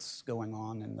about what's going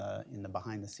on in the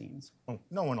behind the scenes. Well,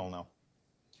 no one will know.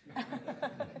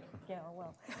 Yeah,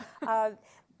 well,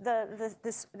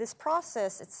 this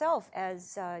process itself,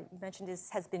 as you mentioned, is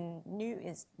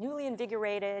newly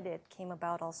invigorated. It came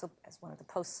about also as one of the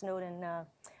post-Snowden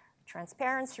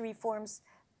transparency reforms.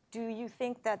 Do you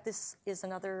think that this is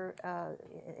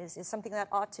is something that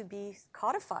ought to be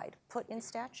codified, put in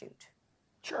statute?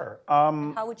 Sure.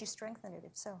 How would you strengthen it,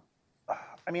 if so?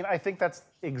 I mean, I think that's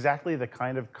exactly the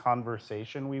kind of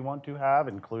conversation we want to have,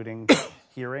 including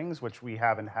hearings, which we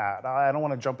haven't had. I don't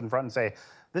want to jump in front and say,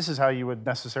 this is how you would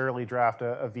necessarily draft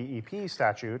a VEP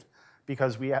statute,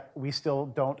 because we still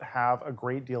don't have a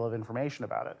great deal of information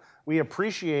about it. We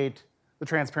appreciate the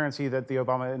transparency that the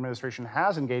Obama administration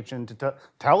has engaged in to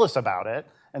tell us about it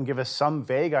and give us some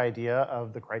vague idea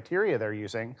of the criteria they're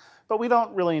using, but we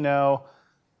don't really know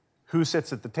who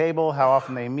sits at the table, how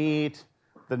often they meet,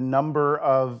 the number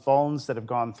of vulns that have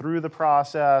gone through the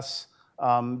process.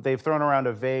 They've thrown around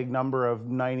a vague number of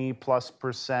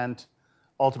 90+%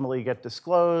 ultimately get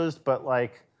disclosed, but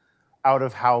like out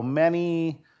of how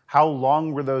many, how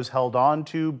long were those held on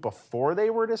to before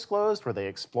they were disclosed? Were they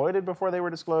exploited before they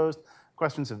were disclosed?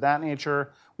 Questions of that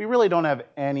nature. We really don't have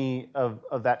any of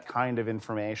that kind of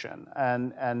information.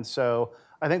 And so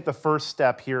I think the first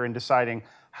step here in deciding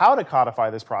how to codify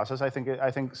this process, I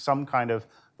think some kind of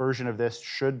version of this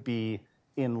should be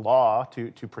in law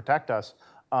to protect us.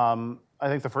 I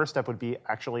think the first step would be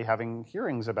actually having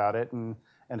hearings about it and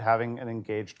having an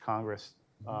engaged Congress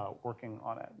working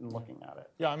on it and looking at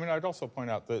it. Yeah, I mean, I'd also point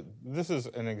out that this is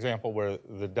an example where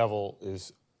the devil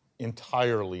is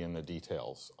entirely in the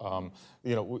details.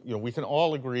 We can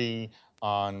all agree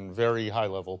on very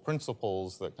high-level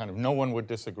principles that kind of no one would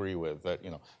disagree with. That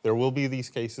there will be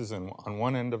these cases on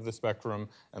one end of the spectrum,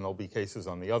 and there'll be cases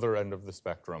on the other end of the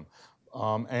spectrum.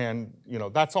 And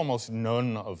that's almost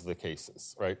none of the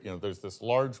cases, right? There's this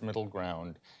large middle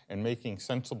ground, and making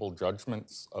sensible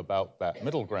judgments about that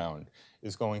middle ground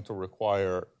is going to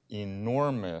require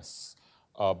enormous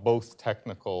both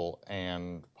technical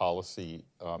and policy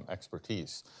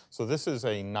expertise. So this is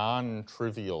a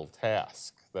non-trivial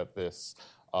task that that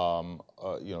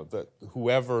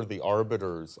whoever the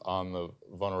arbiters on the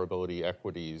vulnerability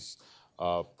equities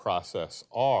process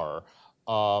are,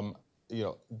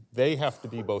 they have to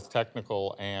be both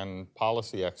technical and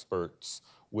policy experts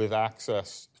with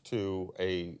access to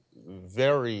a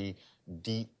very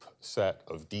deep set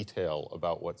of detail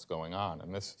about what's going on.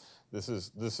 And this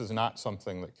is not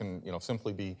something that can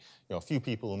simply be a few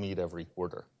people who meet every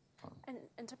quarter.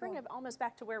 And to bring it almost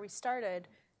back to where we started,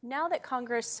 now that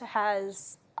Congress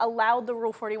has allowed the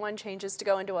Rule 41 changes to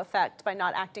go into effect by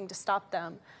not acting to stop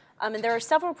them, and there are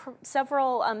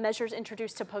several measures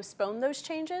introduced to postpone those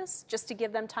changes, just to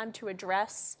give them time to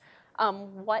address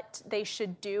what they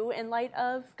should do in light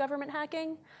of government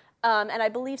hacking. And I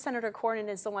believe Senator Cornyn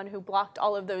is the one who blocked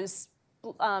all of those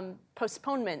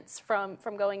postponements from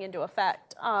going into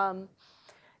effect.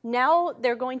 Now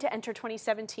they're going to enter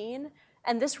 2017,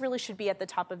 and this really should be at the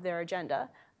top of their agenda.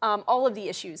 All of the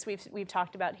issues we've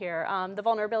talked about here, the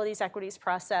vulnerabilities equities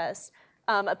process,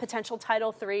 a potential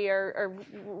Title III or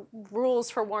rules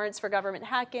for warrants for government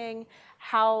hacking,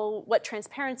 what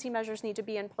transparency measures need to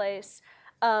be in place.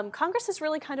 Congress has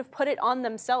really kind of put it on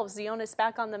themselves, the onus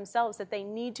back on themselves, that they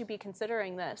need to be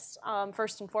considering this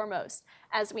first and foremost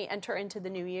as we enter into the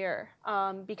new year.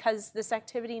 Because this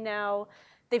activity now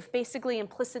they've basically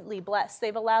implicitly blessed.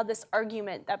 They've allowed this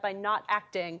argument that by not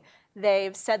acting,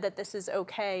 they've said that this is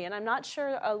okay. And I'm not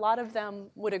sure a lot of them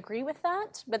would agree with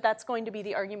that, but that's going to be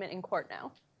the argument in court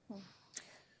now.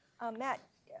 Matt,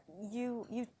 you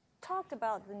talked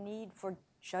about the need for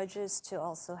judges to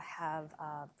also have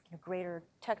greater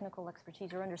technical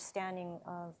expertise or understanding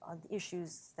of the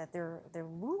issues that they're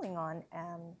ruling on,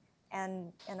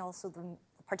 and also the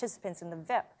participants in the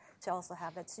VEP to also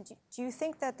have that. So do you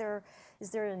think that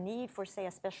is there a need for, say,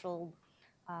 a special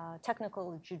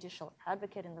technical judicial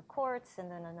advocate in the courts, and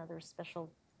then another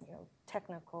special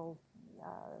technical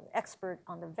expert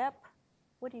on the VEP?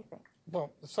 What do you think?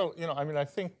 Well, so, I mean, I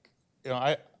think,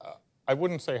 I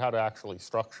wouldn't say how to actually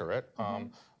structure it,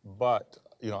 but,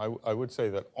 I would say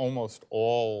that almost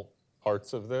all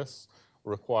parts of this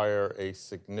require a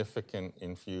significant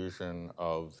infusion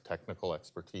of technical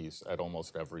expertise at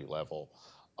almost every level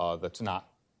that's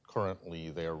not currently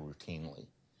there routinely.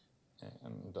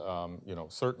 And,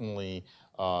 certainly,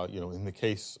 in the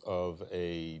case of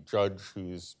a judge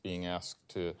who's being asked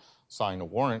to sign a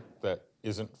warrant that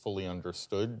isn't fully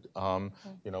understood,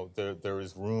 there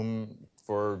is room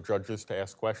for judges to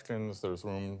ask questions. There's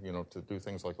room, to do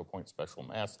things like appoint special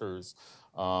masters.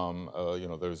 There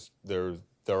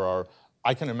are,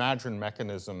 I can imagine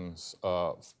mechanisms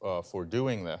for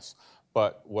doing this,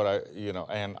 but what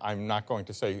and I'm not going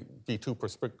to say be too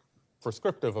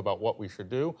prescriptive about what we should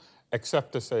do,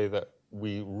 except to say that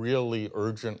we really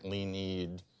urgently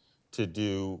need to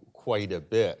do quite a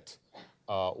bit,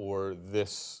 or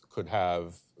this could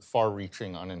have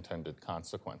far-reaching unintended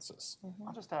consequences.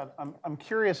 I'll just add, I'm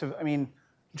curious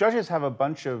judges have a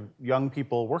bunch of young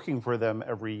people working for them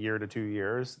every year to 2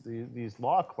 years, these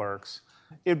law clerks.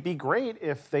 It'd be great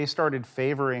if they started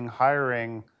favoring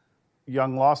hiring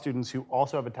young law students who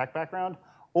also have a tech background,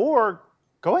 or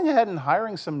going ahead and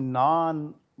hiring some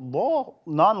non-lawyers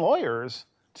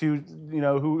to,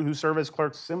 who serve as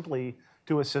clerks simply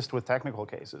to assist with technical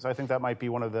cases. I think that might be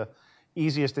one of the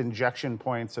easiest injection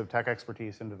points of tech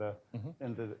expertise into the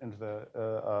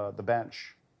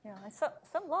bench. Yeah, and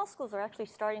some law schools are actually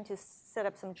starting to set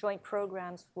up some joint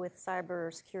programs with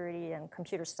cybersecurity and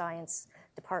computer science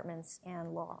departments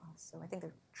and law. So I think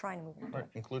they're trying to move in that Right,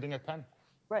 direction. including at Penn.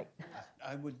 Right.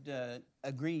 I would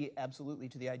agree absolutely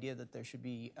to the idea that there should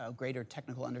be a greater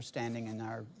technical understanding in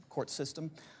our court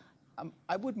system.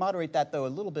 I would moderate that, though, a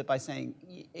little bit by saying,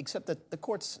 except that the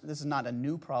courts, this is not a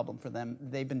new problem for them.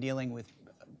 They've been dealing with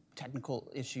technical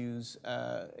issues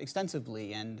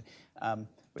extensively, and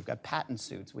we've got patent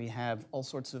suits. We have all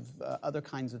sorts of other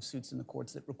kinds of suits in the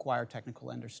courts that require technical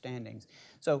understandings.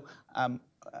 So I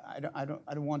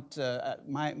don't want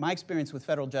my experience with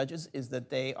federal judges is that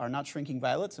they are not shrinking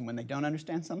violets, and when they don't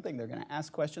understand something, they're going to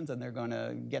ask questions and they're going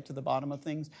to get to the bottom of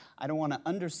things. I don't want to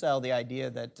undersell the idea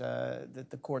that that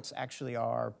the courts actually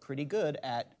are pretty good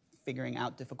at figuring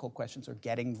out difficult questions or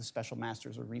getting the special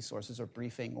masters or resources or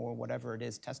briefing or whatever it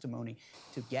is, testimony,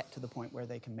 to get to the point where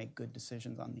they can make good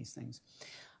decisions on these things.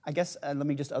 I guess let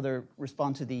me just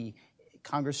respond to the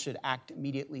Congress should act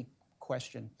immediately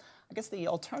question. I guess the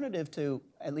alternative to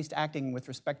at least acting with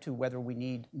respect to whether we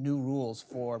need new rules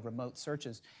for remote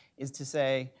searches is to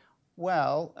say,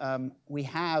 well, we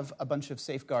have a bunch of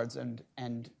safeguards and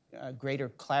greater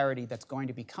clarity that's going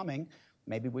to be coming.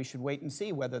 Maybe we should wait and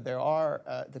see whether there are,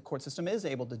 the court system is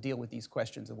able to deal with these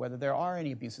questions, and whether there are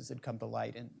any abuses that come to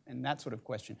light, and that sort of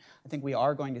question. I think we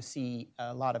are going to see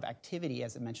a lot of activity,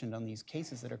 as I mentioned, on these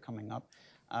cases that are coming up.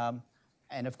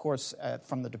 And of course,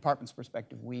 from the department's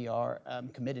perspective, we are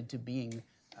committed to being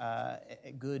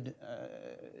good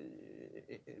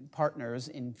partners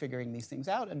in figuring these things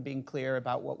out and being clear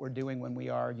about what we're doing when we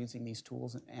are using these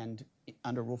tools and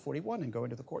under Rule 41 and going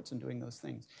to the courts and doing those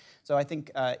things. So I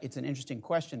think it's an interesting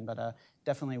question, but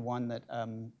definitely one that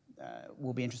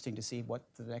will be interesting to see what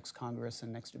the next Congress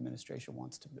and next administration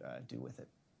wants to do with it.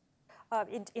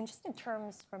 Just in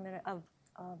terms of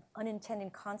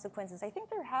unintended consequences, I think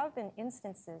there have been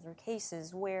instances or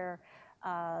cases where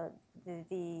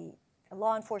the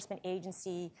law enforcement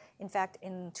agency, in fact,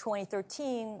 in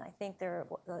 2013, I think the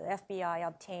FBI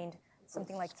obtained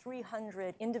something like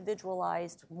 300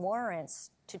 individualized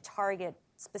warrants to target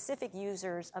specific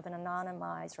users of an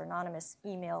anonymized or anonymous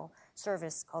email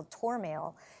service called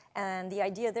TorMail. And the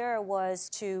idea there was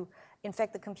to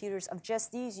infect the computers of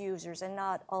just these users and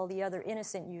not all the other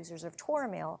innocent users of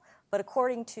TorMail. But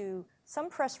according to some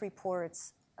press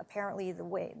reports, apparently the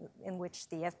way in which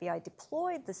the FBI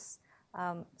deployed this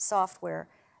software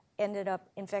ended up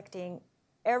infecting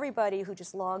everybody who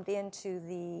just logged into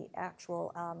the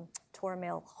actual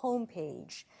TorMail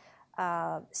homepage.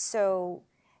 So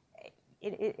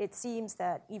it seems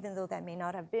that even though that may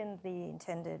not have been the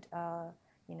intended,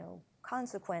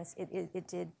 consequence, it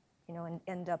did,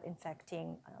 end up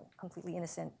infecting completely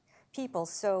innocent people.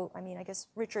 So, I mean, I guess,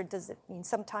 Richard, does it mean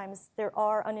sometimes there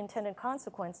are unintended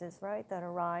consequences, right, that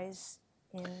arise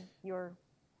in your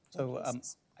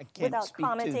cases? I can't Without speak to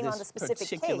commenting this on the specific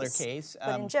particular case, case,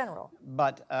 but in general.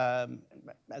 But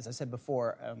as I said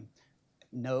before,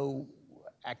 no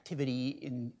activity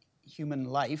in human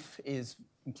life is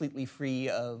completely free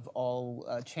of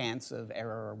all chance of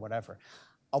error or whatever.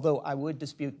 Although I would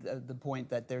dispute the point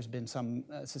that there's been some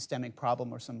systemic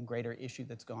problem or some greater issue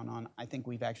that's gone on. I think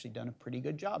we've actually done a pretty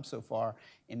good job so far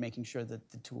in making sure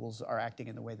that the tools are acting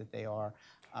in the way that they are.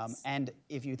 And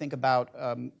if you think about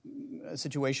a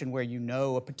situation where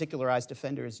a particularized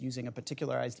offender is using a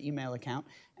particularized email account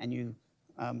and you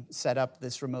set up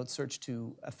this remote search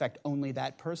to affect only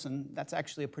that person, that's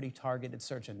actually a pretty targeted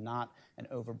search and not an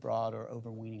overbroad or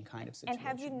overweening kind of situation. And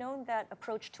have you known that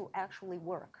approach to actually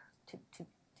work, to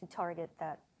target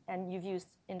that? And you've used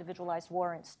individualized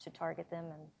warrants to target them,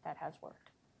 and that has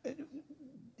worked?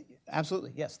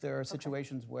 Absolutely, yes. There are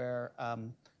situations where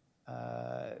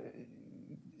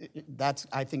that's,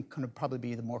 I think, going to probably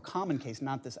be the more common case,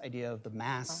 not this idea of the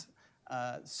mass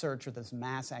search or this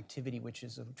mass activity, which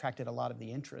has attracted a lot of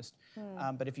the interest.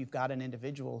 But if you've got an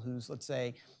individual who's, let's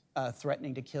say,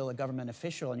 threatening to kill a government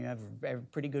official, and you have a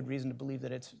pretty good reason to believe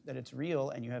that it's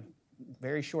real, and you have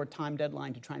very short time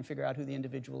deadline to try and figure out who the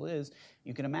individual is,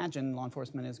 you can imagine law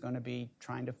enforcement is going to be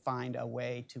trying to find a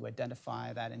way to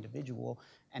identify that individual,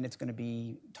 and it's going to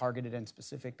be targeted and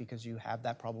specific because you have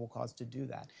that probable cause to do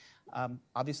that.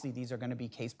 Obviously, these are going to be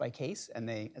case by case, and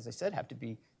they, as I said, have to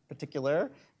be particular,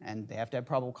 and they have to have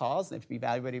probable cause, they have to be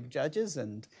evaluated by judges,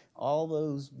 and all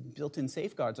those built-in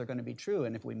safeguards are going to be true.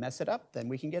 And if we mess it up, then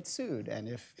we can get sued. And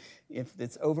if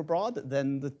it's overbroad,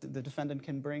 then the defendant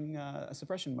can bring a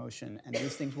suppression motion, and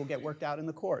these things will get worked out in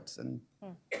the courts. And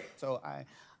so I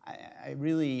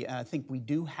really think we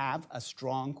do have a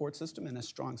strong court system and a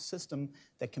strong system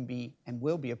that can be and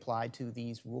will be applied to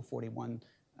these Rule 41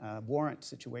 warrant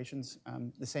situations,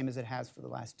 the same as it has for the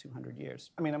last 200 years.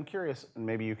 I mean, I'm curious, and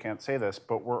maybe you can't say this,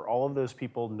 but were all of those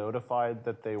people notified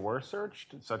that they were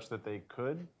searched such that they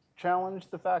could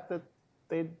challenge the fact that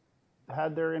they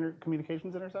had their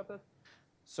communications intercepted?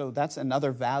 So that's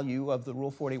another value of the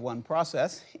Rule 41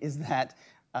 process, is that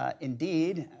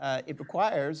indeed it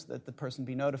requires that the person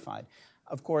be notified.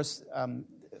 Of course,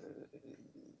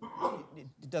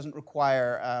 it doesn't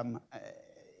require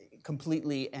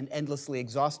completely and endlessly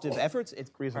exhaustive efforts. It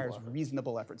requires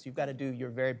reasonable efforts. You've got to do your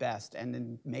very best, and it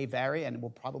may vary, and it will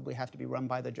probably have to be run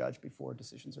by the judge before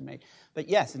decisions are made. But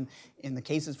yes, in the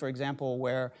cases, for example,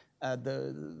 where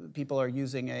the people are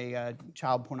using a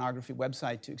child pornography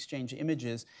website to exchange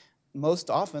images,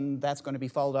 most often that's going to be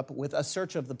followed up with a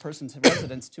search of the person's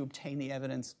residence to obtain the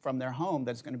evidence from their home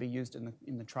that's going to be used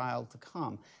in the trial to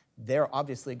come. They're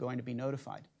obviously going to be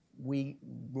notified.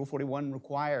 Rule 41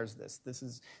 requires this. This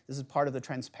is part of the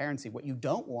transparency. What you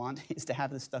don't want is to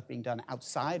have this stuff being done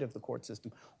outside of the court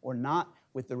system, or not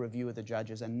with the review of the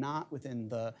judges, and not within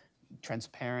the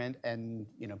transparent and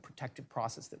protective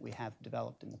process that we have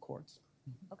developed in the courts.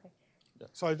 Okay.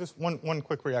 So I just one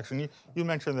quick reaction. You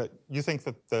mentioned that you think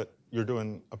that you're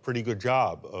doing a pretty good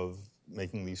job of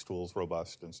making these tools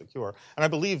robust and secure, and I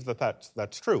believe that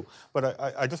that's true. But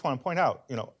I just want to point out,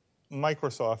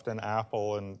 Microsoft and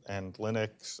Apple and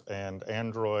Linux and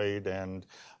Android and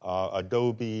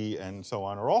Adobe and so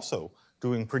on are also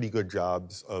doing pretty good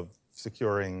jobs of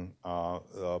securing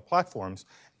platforms,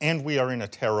 and we are in a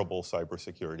terrible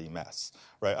cybersecurity mess,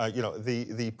 right?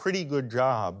 The pretty good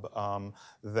job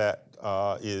that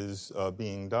is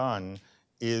being done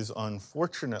is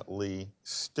unfortunately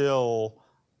still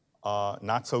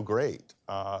not so great.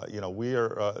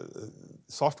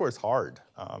 Software is hard,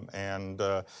 and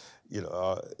I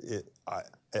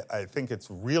think it's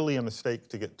really a mistake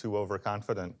to get too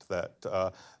overconfident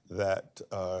that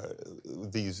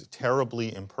these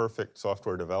terribly imperfect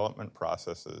software development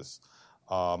processes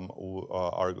are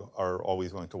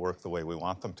always going to work the way we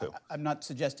want them to. I'm not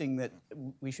suggesting that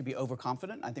we should be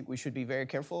overconfident. I think we should be very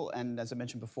careful, and as I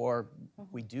mentioned before,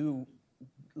 we do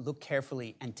look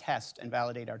carefully and test and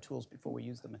validate our tools before we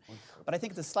use them. But I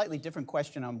think it's a slightly different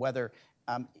question on whether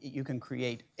you can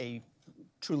create a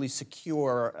truly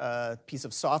secure piece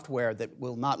of software that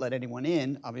will not let anyone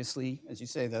in. Obviously, as you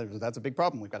say, that's a big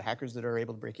problem. We've got hackers that are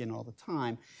able to break in all the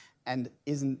time. And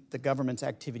isn't the government's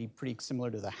activity pretty similar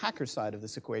to the hacker side of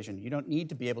this equation? You don't need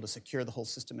to be able to secure the whole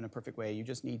system in a perfect way. You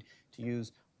just need to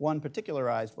use one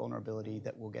particularized vulnerability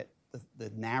that will get the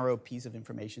narrow piece of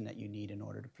information that you need in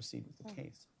order to proceed with the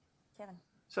case. Kevin.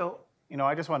 So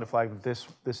I just wanted to flag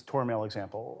this Tor mail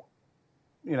example.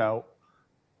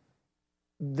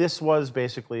 This was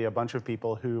basically a bunch of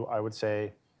people who I would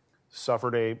say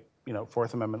suffered a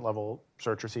Fourth Amendment level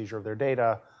search or seizure of their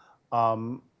data.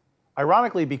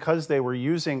 Ironically, because they were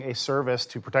using a service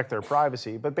to protect their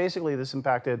privacy, but basically this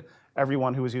impacted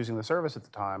everyone who was using the service at the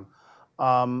time.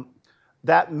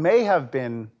 That may have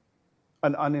been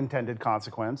an unintended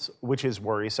consequence, which is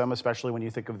worrisome, especially when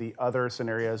you think of the other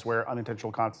scenarios where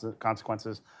unintentional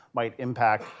consequences might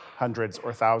impact hundreds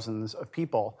or thousands of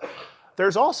people.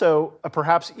 There's also a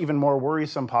perhaps even more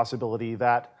worrisome possibility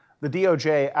that the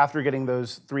DOJ, after getting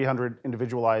those 300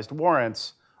 individualized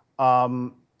warrants,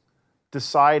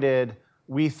 decided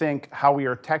we think how we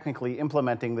are technically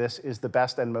implementing this is the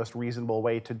best and most reasonable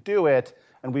way to do it,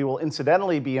 and we will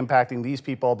incidentally be impacting these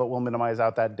people, but we'll minimize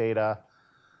out that data.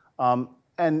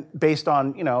 And based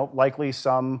on, likely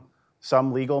some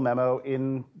legal memo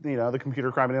in, the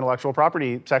Computer Crime and Intellectual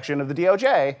Property section of the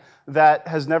DOJ that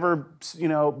has never,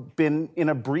 been in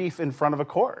a brief in front of a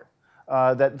court,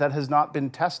 that has not been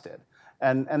tested.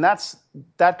 And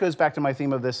that goes back to my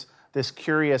theme of this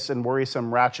curious and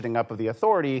worrisome ratcheting up of the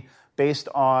authority based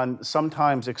on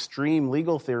sometimes extreme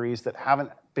legal theories that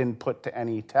haven't been put to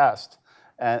any test.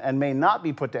 And may not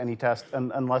be put to any test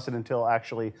unless and until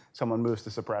actually someone moves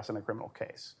to suppress in a criminal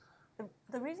case.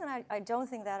 The reason I don't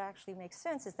think that actually makes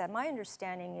sense is that my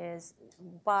understanding is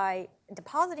by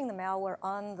depositing the malware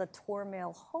on the Tor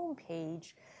mail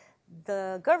homepage,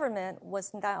 the government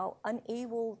was now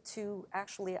unable to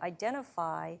actually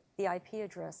identify the IP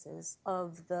addresses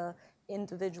of the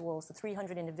individuals, the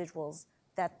 300 individuals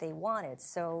that they wanted.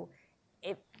 So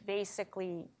it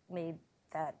basically made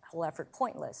that whole effort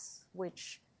pointless,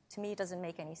 which to me doesn't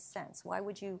make any sense. Why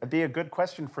would you? It'd be a good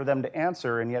question for them to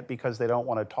answer, and yet because they don't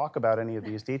want to talk about any of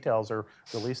these details or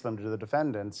release them to the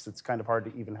defendants, it's kind of hard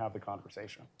to even have the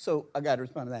conversation. So I got to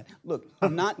respond to that. Look,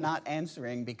 I'm not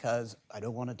answering because I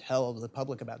don't want to tell the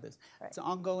public about this. Right. It's an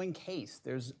ongoing case.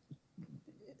 There's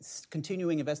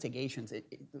continuing investigations.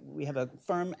 We have a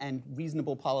firm and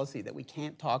reasonable policy that we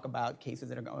can't talk about cases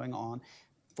that are going on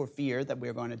for fear that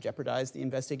we're going to jeopardize the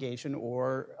investigation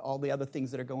or all the other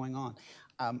things that are going on.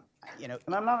 And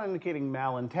I'm not indicating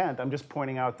malintent. I'm just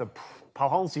pointing out the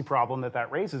policy problem that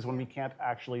raises when we can't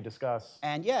actually discuss.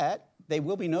 And yet, they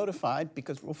will be notified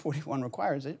because Rule 41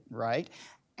 requires it, right?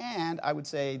 And I would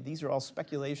say these are all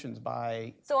speculations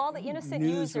by so all the innocent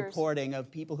news users, reporting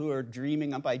of people who are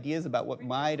dreaming up ideas about what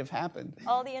might have happened.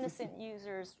 All the innocent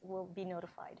users will be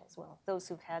notified as well, those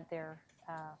who've had their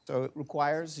so it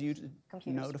requires you to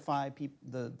computers. Notify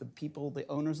the people, the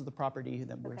owners of the property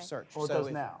that were searched. Well, it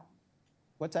does now.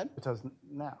 What's that? It does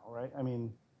now, right? I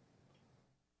mean,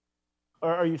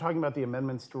 are you talking about the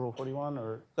amendments to Rule 41?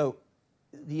 Or? So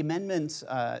the amendments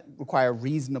require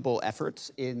reasonable efforts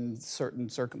in certain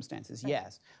circumstances,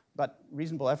 yes. But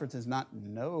reasonable efforts is not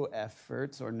no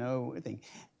efforts or no thing.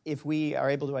 If we are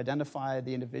able to identify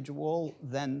the individual,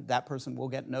 then that person will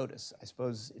get notice. I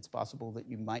suppose it's possible that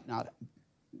you might not,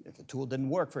 if the tool didn't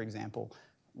work, for example,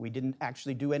 we didn't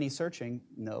actually do any searching.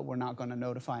 No, we're not going to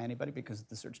notify anybody because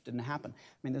the search didn't happen.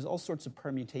 I mean, there's all sorts of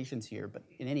permutations here, but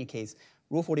in any case,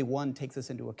 Rule 41 takes this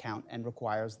into account and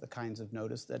requires the kinds of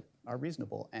notice that are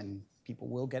reasonable, and people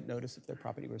will get notice if their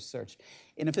property was searched.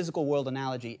 In a physical world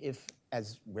analogy, if,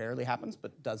 as rarely happens,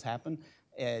 but does happen,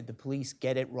 the police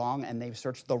get it wrong and they've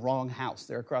searched the wrong house.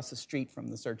 They're across the street from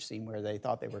the search scene where they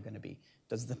thought they were going to be.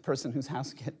 Does the person whose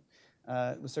house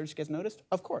was searched gets noticed?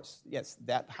 Of course, yes,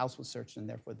 that house was searched and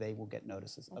therefore they will get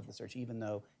notices of the search even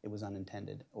though it was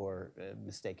unintended or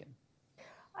mistaken.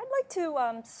 I'd like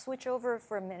to switch over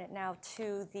for a minute now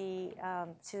to the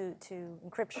to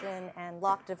encryption and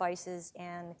locked devices,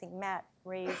 and I think Matt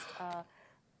raised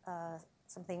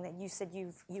something that you said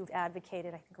you've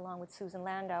advocated, I think, along with Susan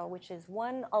Landau, which is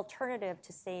one alternative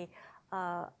to say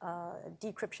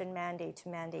decryption mandate to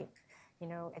mandate,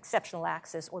 exceptional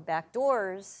access or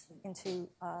backdoors into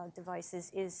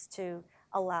devices is to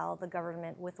allow the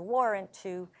government with a warrant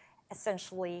to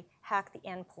essentially hack the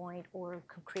endpoint or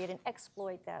create an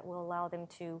exploit that will allow them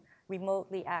to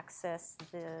remotely access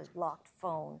the locked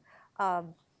phone.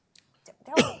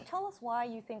 Tell us why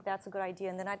you think that's a good idea,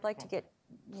 and then I'd like to get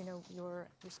your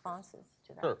responses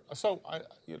to that. Sure. So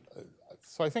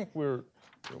I think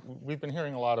we've been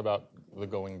hearing a lot about the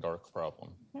going dark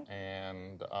problem,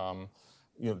 and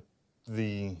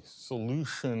the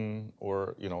solution,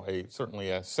 or certainly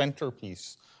a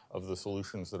centerpiece of the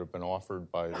solutions that have been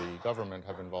offered by the government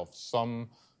have involved some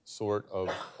sort of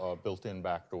built-in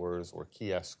backdoors or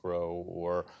key escrow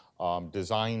or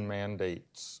design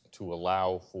mandates to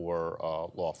allow for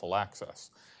lawful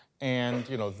access. And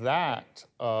that,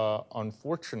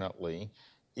 unfortunately,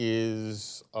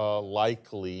 is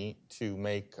likely to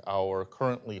make our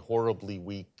currently horribly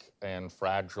weak and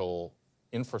fragile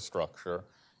infrastructure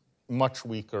much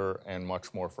weaker and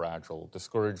much more fragile,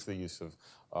 discourage the use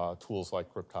of tools like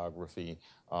cryptography,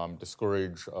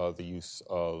 discourage the use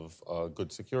of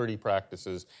good security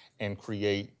practices, and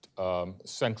create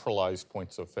centralized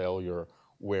points of failure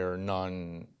where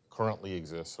none currently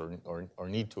exists or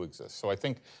need to exist. So I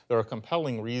think there are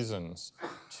compelling reasons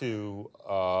to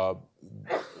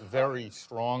very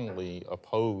strongly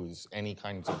oppose any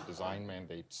kinds of design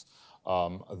mandates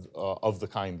of the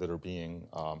kind that are being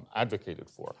advocated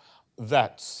for.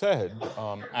 That said,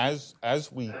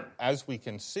 as we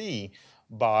can see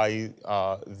by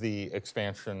the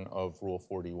expansion of Rule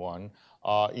 41,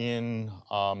 in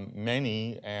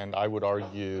many, and I would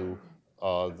argue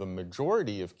the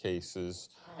majority of cases,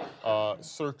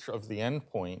 search of the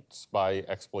endpoints by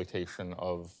exploitation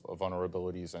of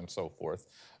vulnerabilities and so forth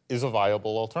is a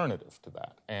viable alternative to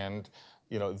that. And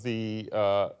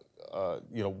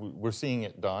we're seeing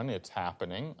it done. It's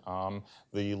happening.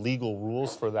 The legal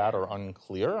rules for that are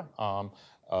unclear.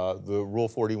 The Rule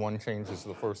 41 change is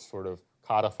the first sort of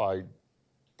codified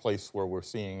place where we're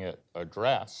seeing it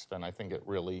addressed, and I think it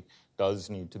really does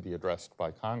need to be addressed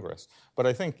by Congress. But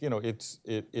I think it's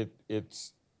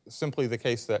simply the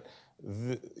case that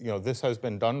this has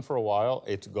been done for a while.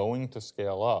 It's going to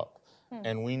scale up,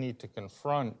 and we need to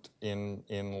confront in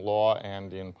law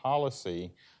and in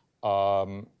policy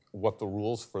what the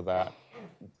rules for that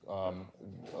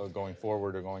going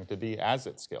forward are going to be as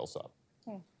it scales up.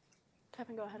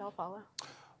 Kevin, go ahead. I'll follow.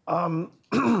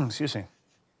 Excuse me.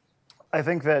 I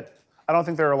don't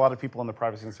think there are a lot of people in the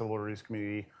privacy and civil liberties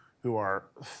community who are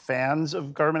fans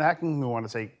of government hacking, who want to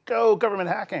say, go government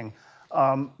hacking.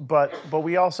 But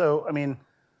we also,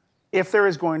 if there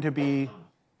is going to be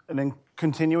a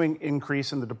continuing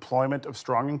increase in the deployment of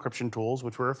strong encryption tools,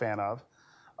 which we're a fan of,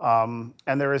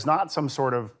 and there is not some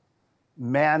sort of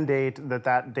mandate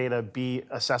that data be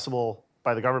accessible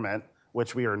by the government,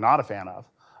 which we are not a fan of,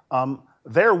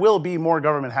 there will be more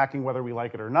government hacking whether we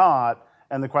like it or not,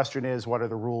 and the question is, what are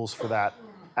the rules for that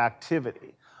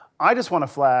activity? I just want to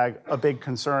flag a big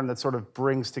concern that sort of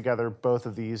brings together both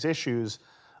of these issues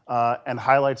and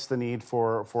highlights the need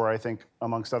for, I think,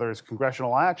 amongst others,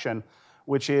 congressional action,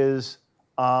 which is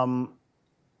how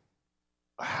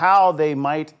they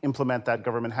might implement that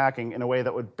government hacking in a way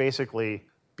that would basically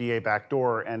be a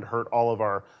backdoor and hurt all of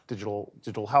our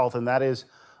digital health, and that is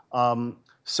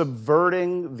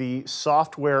subverting the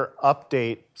software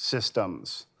update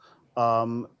systems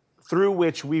through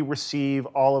which we receive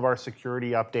all of our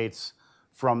security updates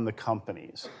from the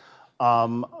companies.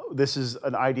 This is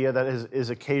an idea that is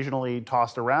occasionally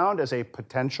tossed around as a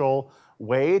potential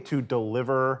way to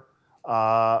deliver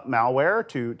malware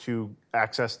to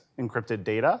access encrypted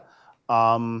data.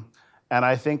 And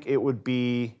I think it would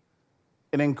be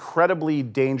an incredibly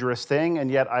dangerous thing,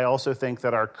 and yet I also think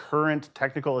that our current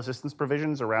technical assistance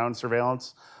provisions around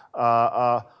surveillance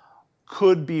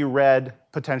could be read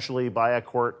potentially by a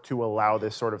court to allow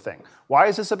this sort of thing. Why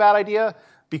is this a bad idea?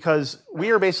 Because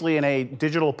we are basically in a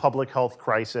digital public health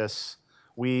crisis.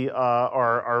 We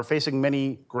are facing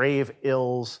many grave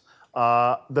ills.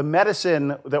 The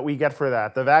medicine that we get for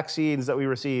that, the vaccines that we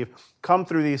receive, come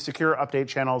through these secure update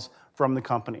channels from the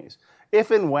companies.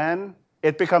 If and when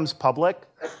it becomes public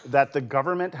that the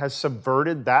government has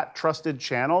subverted that trusted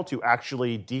channel to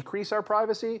actually decrease our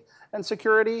privacy and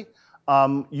security,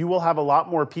 you will have a lot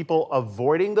more people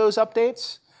avoiding those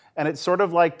updates. And it's sort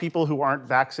of like people who aren't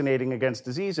vaccinating against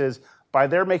diseases. By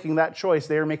their making that choice,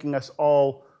 they are making us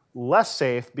all less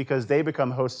safe because they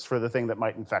become hosts for the thing that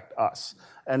might infect us.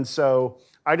 And so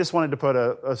I just wanted to put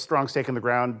a strong stake in the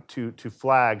ground to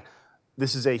flag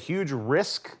this is a huge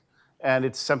risk, and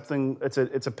it's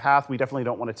a path we definitely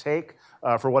don't want to take.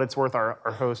 For what it's worth, our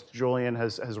host, Julian,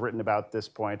 has written about this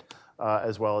point,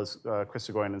 as well as Chris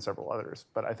Segoyan and several others.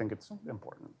 But I think it's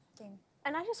important.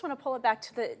 And I just want to pull it back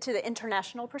to the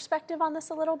international perspective on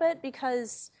this a little bit,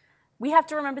 because we have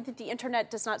to remember that the internet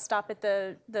does not stop at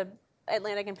the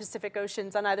Atlantic and Pacific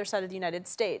Oceans on either side of the United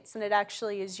States, and it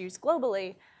actually is used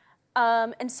globally.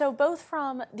 And so both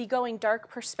from the going dark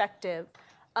perspective,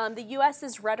 the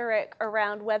US's rhetoric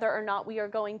around whether or not we are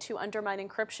going to undermine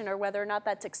encryption or whether or not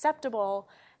that's acceptable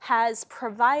has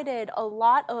provided a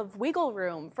lot of wiggle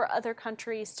room for other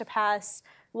countries to pass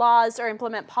laws or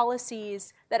implement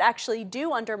policies that actually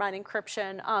do undermine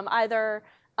encryption, either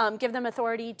give them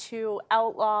authority to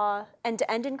outlaw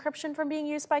end-to-end encryption from being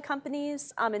used by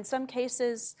companies. In some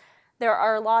cases, There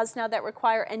are laws now that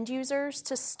require end users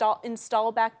to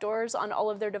install backdoors on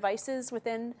all of their devices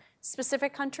within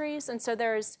specific countries. And so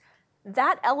there's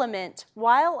that element,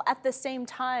 while at the same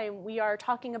time we are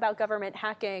talking about government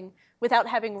hacking without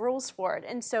having rules for it.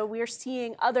 And so we're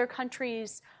seeing other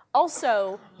countries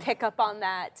also pick up on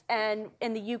that. And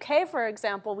in the UK, for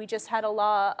example, we just had a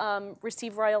law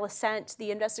receive royal assent, the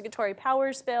Investigatory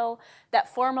Powers Bill,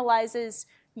 that formalizes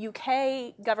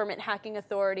UK government hacking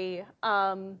authority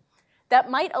that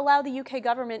might allow the UK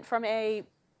government from a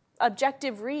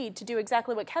objective read to do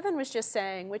exactly what Kevin was just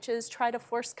saying, which is try to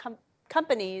force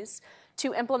companies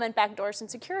to implement backdoors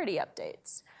and security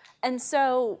updates. And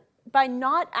so by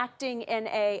not acting in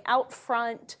a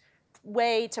out-front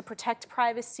way to protect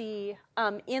privacy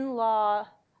in law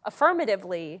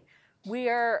affirmatively,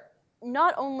 we're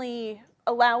not only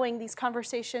allowing these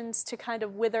conversations to kind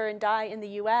of wither and die in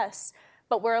the US,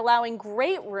 but we're allowing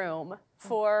great room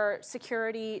for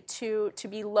security to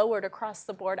be lowered across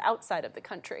the board outside of the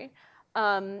country.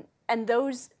 And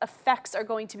those effects are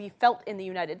going to be felt in the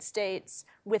United States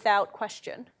without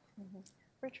question. Mm-hmm.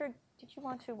 Richard, did you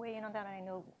want to weigh in on that? I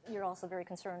know you're also very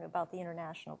concerned about the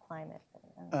international climate.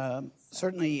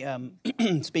 Certainly,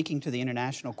 speaking to the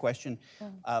international question,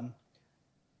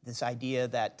 this idea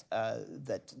that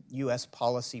that U.S.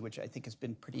 policy, which I think has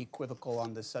been pretty equivocal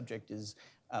on this subject, is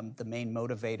the main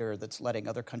motivator that's letting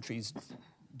other countries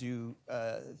do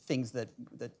things that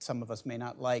some of us may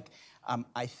not like,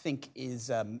 I think is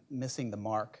missing the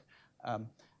mark.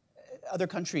 Other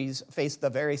countries face the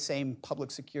very same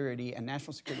public security and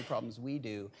national security problems we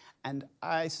do, and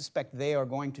I suspect they are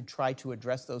going to try to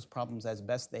address those problems as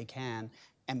best they can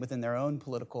and within their own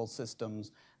political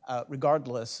systems,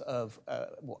 regardless of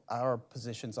our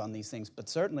positions on these things, but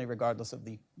certainly regardless of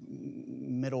the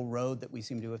middle road that we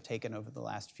seem to have taken over the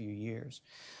last few years.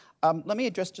 Let me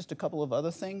address just a couple of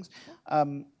other things.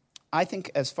 I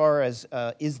think as far as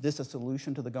is this a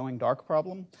solution to the going dark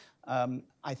problem,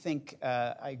 I think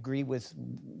I agree with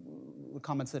the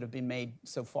comments that have been made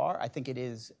so far. I think it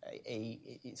is a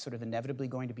sort of inevitably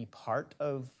going to be part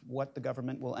of what the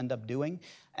government will end up doing.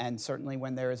 And certainly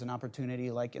when there is an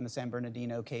opportunity, like in the San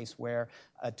Bernardino case, where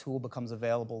a tool becomes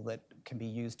available that can be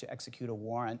used to execute a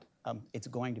warrant, it's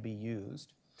going to be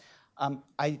used.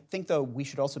 I think, though, we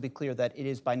should also be clear that it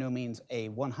is by no means a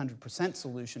 100%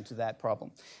 solution to that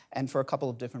problem, and for a couple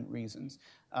of different reasons.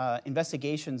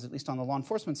 Investigations, at least on the law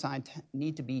enforcement side,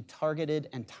 need to be targeted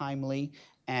and timely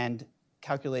and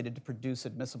calculated to produce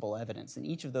admissible evidence, and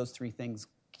each of those three things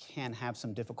can have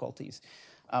some difficulties.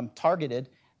 Targeted,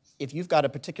 if you've got a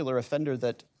particular offender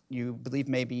that you believe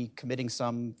may be committing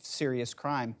some serious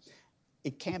crime,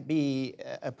 it can't be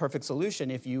a perfect solution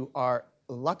if you are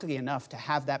lucky enough to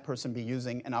have that person be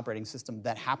using an operating system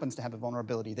that happens to have a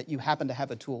vulnerability that you happen to have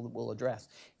a tool that will address.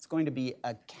 It's going to be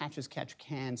a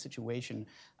catch-as-catch-can situation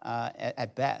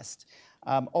at best.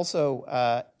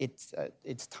 Also,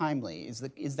 it's timely.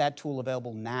 Is that tool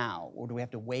available now, or do we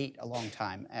have to wait a long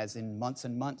time, as in months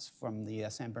and months from the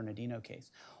San Bernardino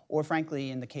case? Or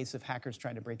frankly, in the case of hackers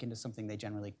trying to break into something, they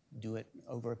generally do it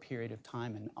over a period of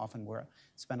time, and often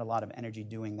spend a lot of energy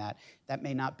doing that. That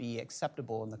may not be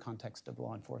acceptable in the context of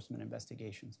law enforcement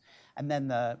investigations. And then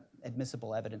the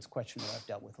admissible evidence question that I've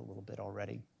dealt with a little bit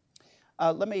already.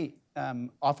 Let me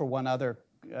offer one other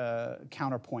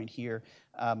counterpoint here.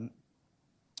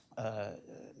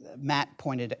 Matt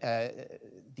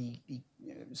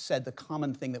said the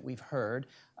common thing that we've heard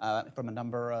from a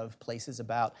number of places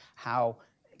about how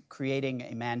creating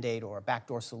a mandate or a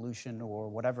backdoor solution or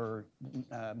whatever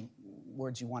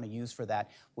words you want to use for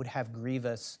that would have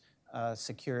grievous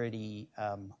security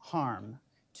harm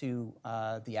to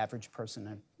the average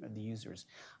person and the users.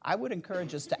 I would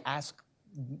encourage us to ask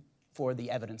for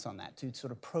the evidence on that, to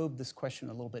sort of probe this question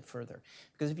a little bit further.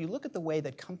 Because if you look at the way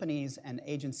that companies and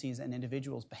agencies and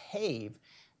individuals behave,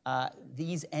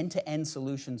 these end-to-end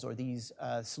solutions, or these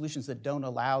solutions that don't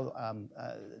allow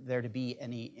there to be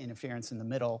any interference in the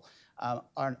middle,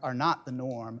 are not the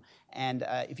norm. And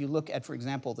if you look at, for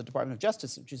example, the Department of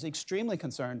Justice, which is extremely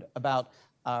concerned about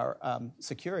our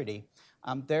security,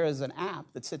 there is an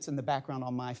app that sits in the background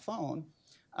on my phone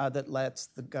that lets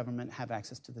the government have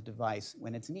access to the device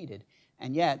when it's needed.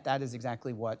 And yet, that is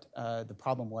exactly what the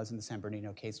problem was in the San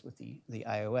Bernardino case with the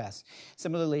iOS.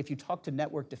 Similarly, if you talk to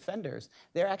network defenders,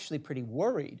 they're actually pretty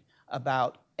worried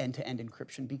about end-to-end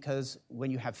encryption, because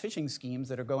when you have phishing schemes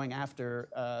that are going after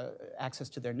access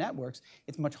to their networks,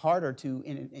 it's much harder to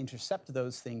intercept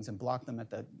those things and block them at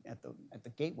the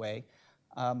gateway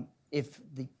if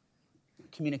the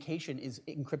communication is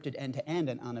encrypted end-to-end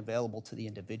and unavailable to the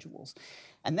individuals.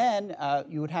 And then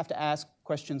you would have to ask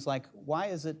questions like, why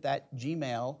is it that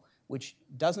Gmail which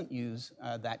doesn't use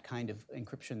that kind of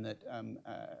encryption that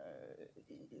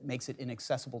makes it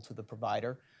inaccessible to the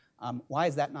provider. Why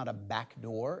is that not a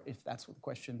backdoor, if that's the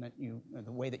question that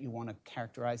the way that you want to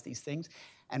characterize these things?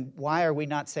 And why are we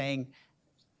not saying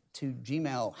to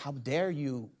Gmail, how dare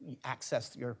you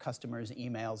access your customers'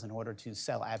 emails in order to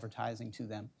sell advertising to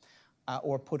them?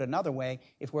 Or put another way,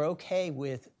 if we're okay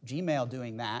with Gmail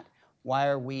doing that, why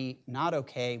are we not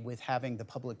okay with having the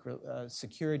public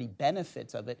security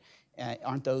benefits of it?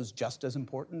 Aren't those just as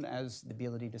important as the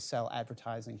ability to sell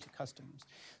advertising to customers?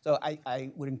 So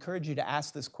I would encourage you to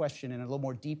ask this question in a little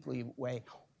more deeply way.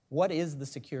 What is the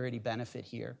security benefit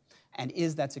here? And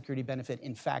is that security benefit,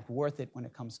 in fact, worth it when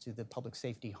it comes to the public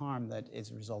safety harm that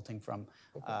is resulting from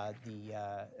the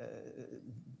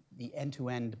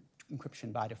end-to-end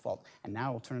encryption by default? And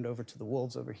now I'll turn it over to the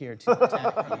wolves over here to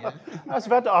attack the... I was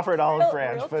about to offer an olive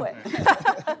branch, Real but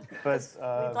quick.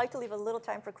 but We'd like to leave a little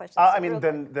time for questions. I so mean, real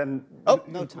quick. then Oh,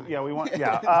 no time. Yeah, we want.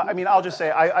 Yeah, I mean, I'll just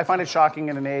say I find it shocking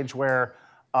in an age where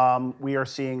we are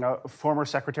seeing a former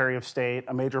Secretary of State,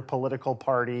 a major political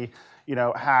party,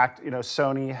 hacked.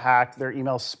 Sony hacked, their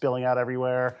emails spilling out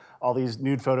everywhere, all these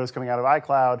nude photos coming out of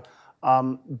iCloud.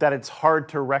 That it's hard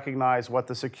to recognize what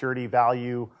the security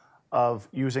value of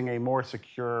using a more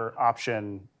secure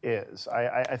option is.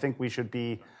 I think we should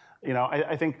be,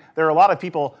 I think there are a lot of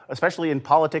people, especially in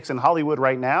politics in Hollywood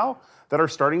right now, that are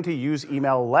starting to use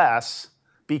email less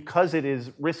because it is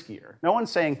riskier. No one's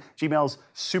saying Gmail's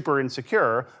super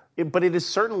insecure, but it is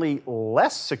certainly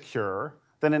less secure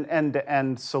than an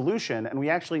end-to-end solution, and we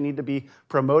actually need to be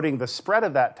promoting the spread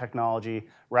of that technology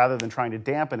rather than trying to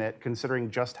dampen it, considering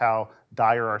just how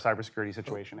dire our cybersecurity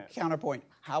situation is. Counterpoint,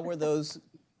 how were those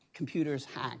computers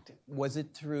hacked? Was it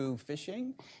through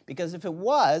phishing? Because if it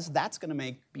was, that's going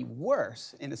to be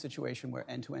worse in a situation where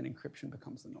end-to-end encryption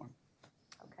becomes the norm.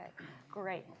 Okay,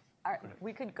 great.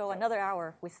 We could go another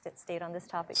hour if we stayed on this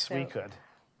topic. Yes, we could.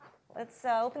 Let's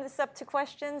open this up to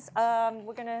questions.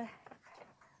 We're going to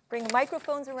bring the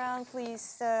microphones around.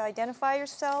 Please identify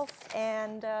yourself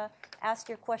and ask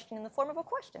your question in the form of a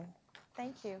question.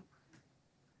 Thank you.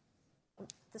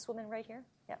 This woman right here?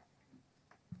 Yeah.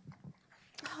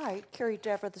 Hi, Carrie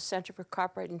Dever, the Center for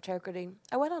Corporate Integrity.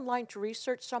 I went online to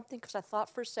research something because I thought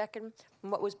for a second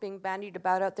from what was being bandied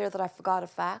about out there that I forgot a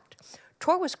fact.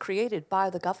 Tor was created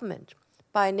by the government,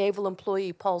 by a naval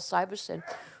employee, Paul Syverson,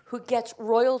 who gets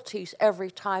royalties every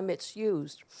time it's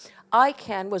used.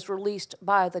 ICANN was released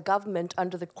by the government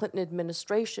under the Clinton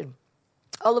administration.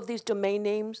 All of these domain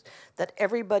names that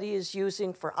everybody is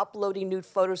using for uploading nude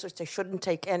photos which they shouldn't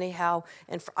take anyhow,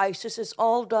 and for ISIS is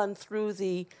all done through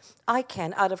the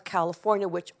ICANN out of California,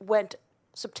 which went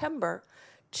September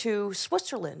to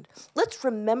Switzerland. Let's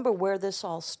remember where this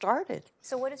all started.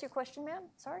 So what is your question, ma'am?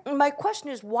 Sorry? My question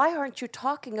is, why aren't you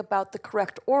talking about the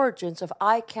correct origins of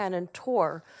ICANN and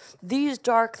Tor? These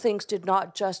dark things did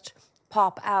not just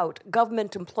pop out.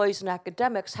 Government employees and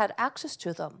academics had access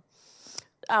to them.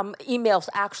 Emails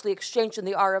actually exchanged in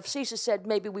the RFCs said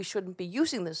maybe we shouldn't be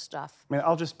using this stuff. I mean,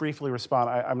 I'll just briefly respond.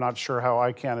 I'm not sure how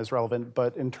ICANN is relevant,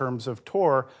 but in terms of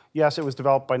Tor, yes, it was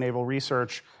developed by Naval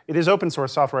Research. It is open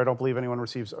source software. I don't believe anyone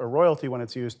receives a royalty when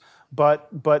it's used, but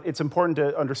it's important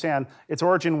to understand its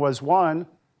origin was, one,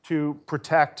 to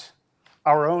protect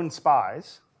our own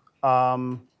spies.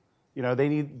 They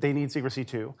need secrecy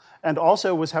too, and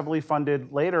also was heavily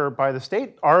funded later by the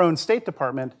state, our own State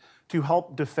Department, to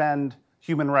help defend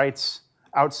human rights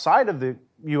outside of the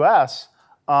U.S.,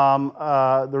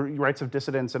 the rights of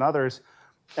dissidents and others.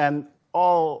 And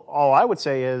all I would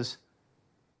say is,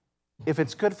 if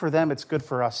it's good for them, it's good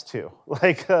for us too.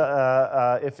 Like,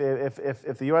 if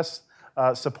the U.S.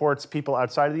 Supports people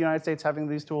outside of the United States having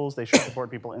these tools, they should support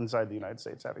people inside the United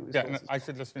States having these tools. Yeah, I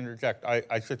should just interject.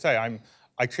 I should say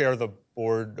I chair the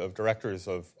board of directors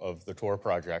of the Tor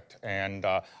project, and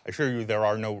I assure you there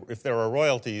are no. If there are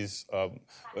royalties,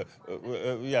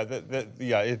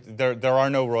 there are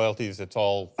no royalties. It's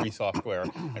all free software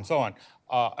and so on.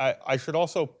 I should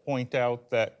also point out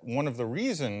that one of the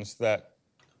reasons that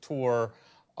Tor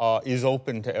is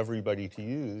open to everybody to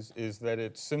use is that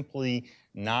it's simply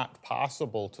not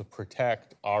possible to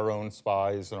protect our own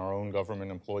spies and our own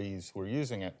government employees who are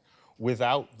using it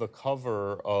without the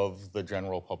cover of the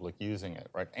general public using it,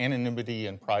 right? Anonymity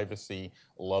and privacy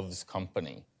loves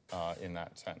company in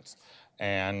that sense.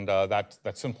 And that's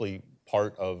simply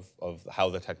part of how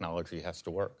the technology has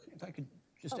to work. If I could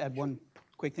just add one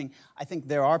quick thing. I think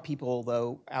there are people,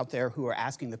 though, out there who are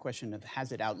asking the question of,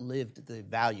 has it outlived the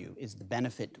value? Is the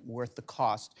benefit worth the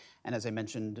cost? And as I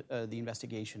mentioned, the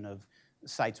investigation of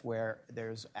sites where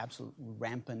there's absolute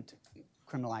rampant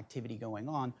criminal activity going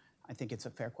on, I think it's a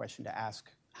fair question to ask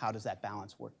how does that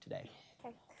balance work today?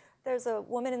 Okay. There's a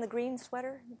woman in the green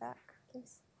sweater in the back,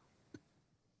 please.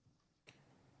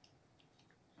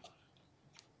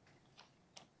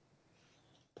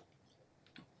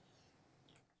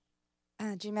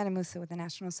 Jimena Musa with the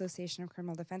National Association of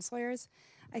Criminal Defense Lawyers.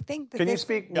 I think that Can you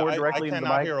speak more directly I into the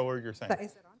cannot mic? hear a word you're saying.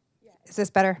 Is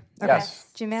this better? Okay. Yes.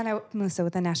 Jimena Musa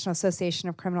with the National Association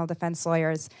of Criminal Defense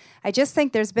Lawyers. I just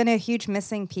think there's been a huge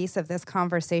missing piece of this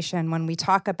conversation when we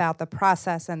talk about the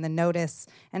process and the notice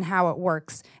and how it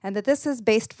works, and that this is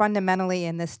based fundamentally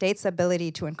in the state's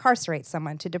ability to incarcerate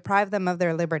someone, to deprive them of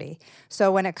their liberty.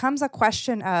 So when it comes a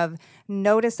question of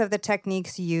notice of the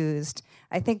techniques used,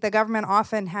 I think the government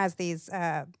often has these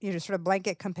sort of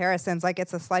blanket comparisons, like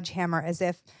it's a sledgehammer, as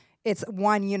if it's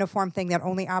one uniform thing that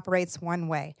only operates one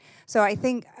way. So I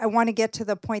think I want to get to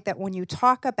the point that when you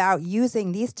talk about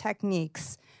using these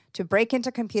techniques to break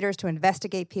into computers to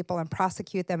investigate people and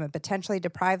prosecute them and potentially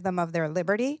deprive them of their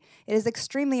liberty, it is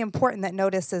extremely important that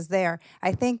notice is there.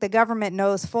 I think the government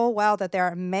knows full well that there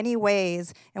are many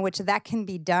ways in which that can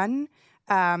be done,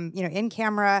 in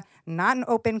camera, not in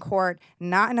open court,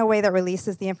 not in a way that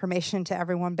releases the information to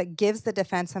everyone, but gives the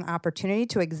defense an opportunity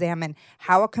to examine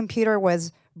how a computer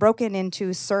was broken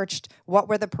into, searched, what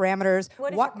were the parameters,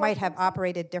 what might have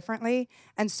operated differently.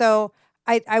 And so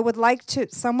I would like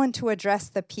someone to address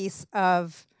the piece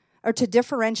of, or to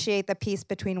differentiate the piece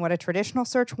between what a traditional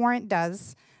search warrant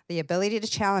does, the ability to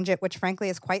challenge it, which frankly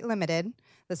is quite limited,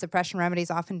 the suppression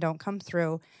remedies often don't come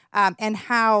through, and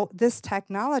how this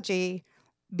technology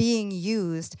being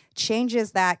used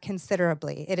changes that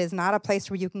considerably. It is not a place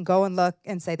where you can go and look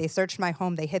and say, they searched my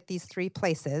home, they hit these 3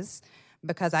 places,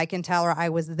 because I can tell or I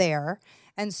was there.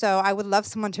 And so I would love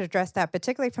someone to address that,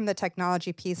 particularly from the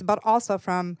technology piece, but also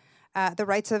from the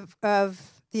rights of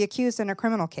the accused in a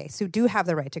criminal case, who do have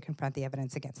the right to confront the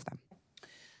evidence against them.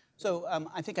 So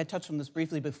I think I touched on this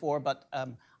briefly before, but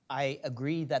I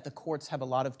agree that the courts have a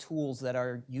lot of tools that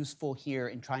are useful here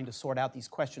in trying to sort out these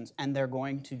questions, and they're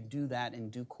going to do that in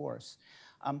due course.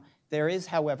 There is,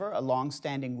 however, a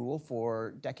long-standing rule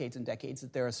for decades and decades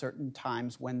that there are certain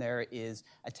times when there is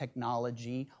a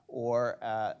technology or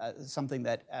something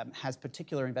that has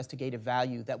particular investigative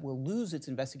value that will lose its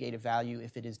investigative value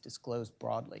if it is disclosed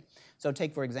broadly. So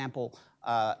take, for example,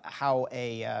 how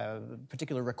a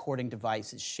particular recording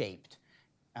device is shaped.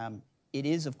 It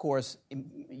is, of course,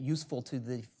 useful to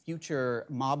the future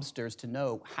mobsters to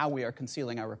know how we are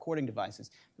concealing our recording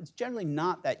devices. It's generally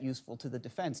not that useful to the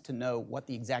defense to know what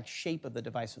the exact shape of the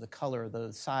device or the color or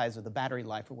the size or the battery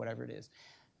life or whatever it is.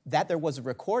 That there was a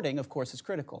recording, of course, is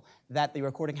critical. That the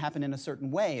recording happened in a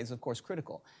certain way is, of course,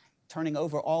 critical. Turning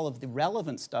over all of the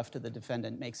relevant stuff to the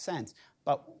defendant makes sense.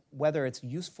 But whether it's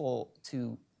useful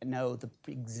to know the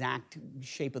exact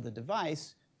shape of the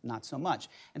device, not so much.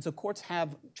 And so courts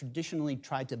have traditionally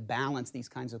tried to balance these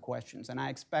kinds of questions, and I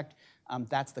expect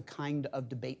that's the kind of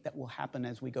debate that will happen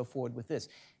as we go forward with this.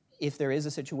 If there is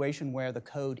a situation where the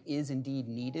code is indeed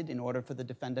needed in order for the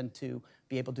defendant to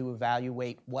be able to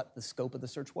evaluate what the scope of the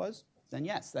search was, then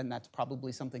yes, then that's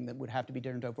probably something that would have to be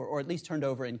turned over, or at least turned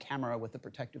over in camera with a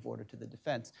protective order to the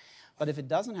defense. But if it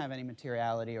doesn't have any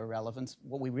materiality or relevance,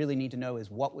 what we really need to know is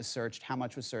what was searched, how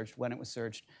much was searched, when it was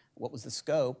searched, what was the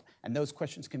scope, and those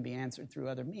questions can be answered through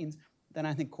other means. Then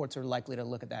I think courts are likely to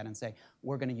look at that and say,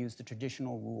 we're going to use the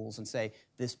traditional rules and say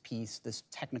this piece, this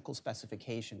technical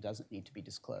specification doesn't need to be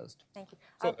disclosed. Thank you.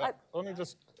 So let me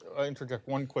just interject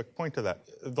one quick point to that.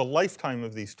 The lifetime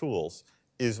of these tools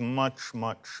is much,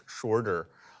 much shorter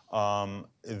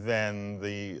than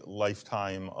the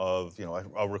lifetime of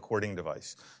a recording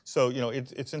device. So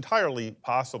it's entirely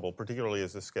possible, particularly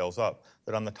as this scales up,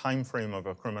 that on the time frame of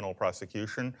a criminal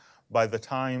prosecution, by the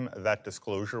time that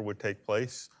disclosure would take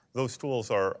place, those tools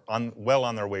are well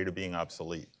on their way to being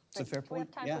obsolete. It's a fair point. We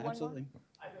have time Yeah, for one absolutely.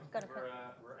 Got a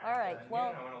We're All right, at well,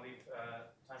 noon. I want to leave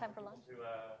time for for lunch? people to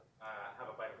have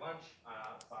a bite of lunch.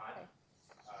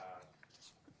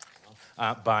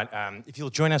 But if you'll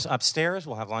join us upstairs,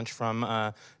 we'll have lunch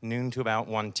from noon to about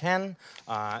 1:10.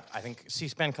 I think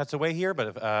C-SPAN cuts away here, but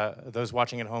if those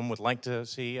watching at home would like to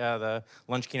see the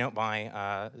lunch keynote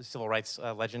by civil rights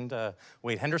legend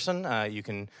Wade Henderson, you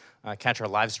can catch our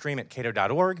live stream at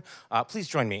cato.org. Please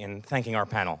join me in thanking our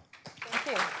panel.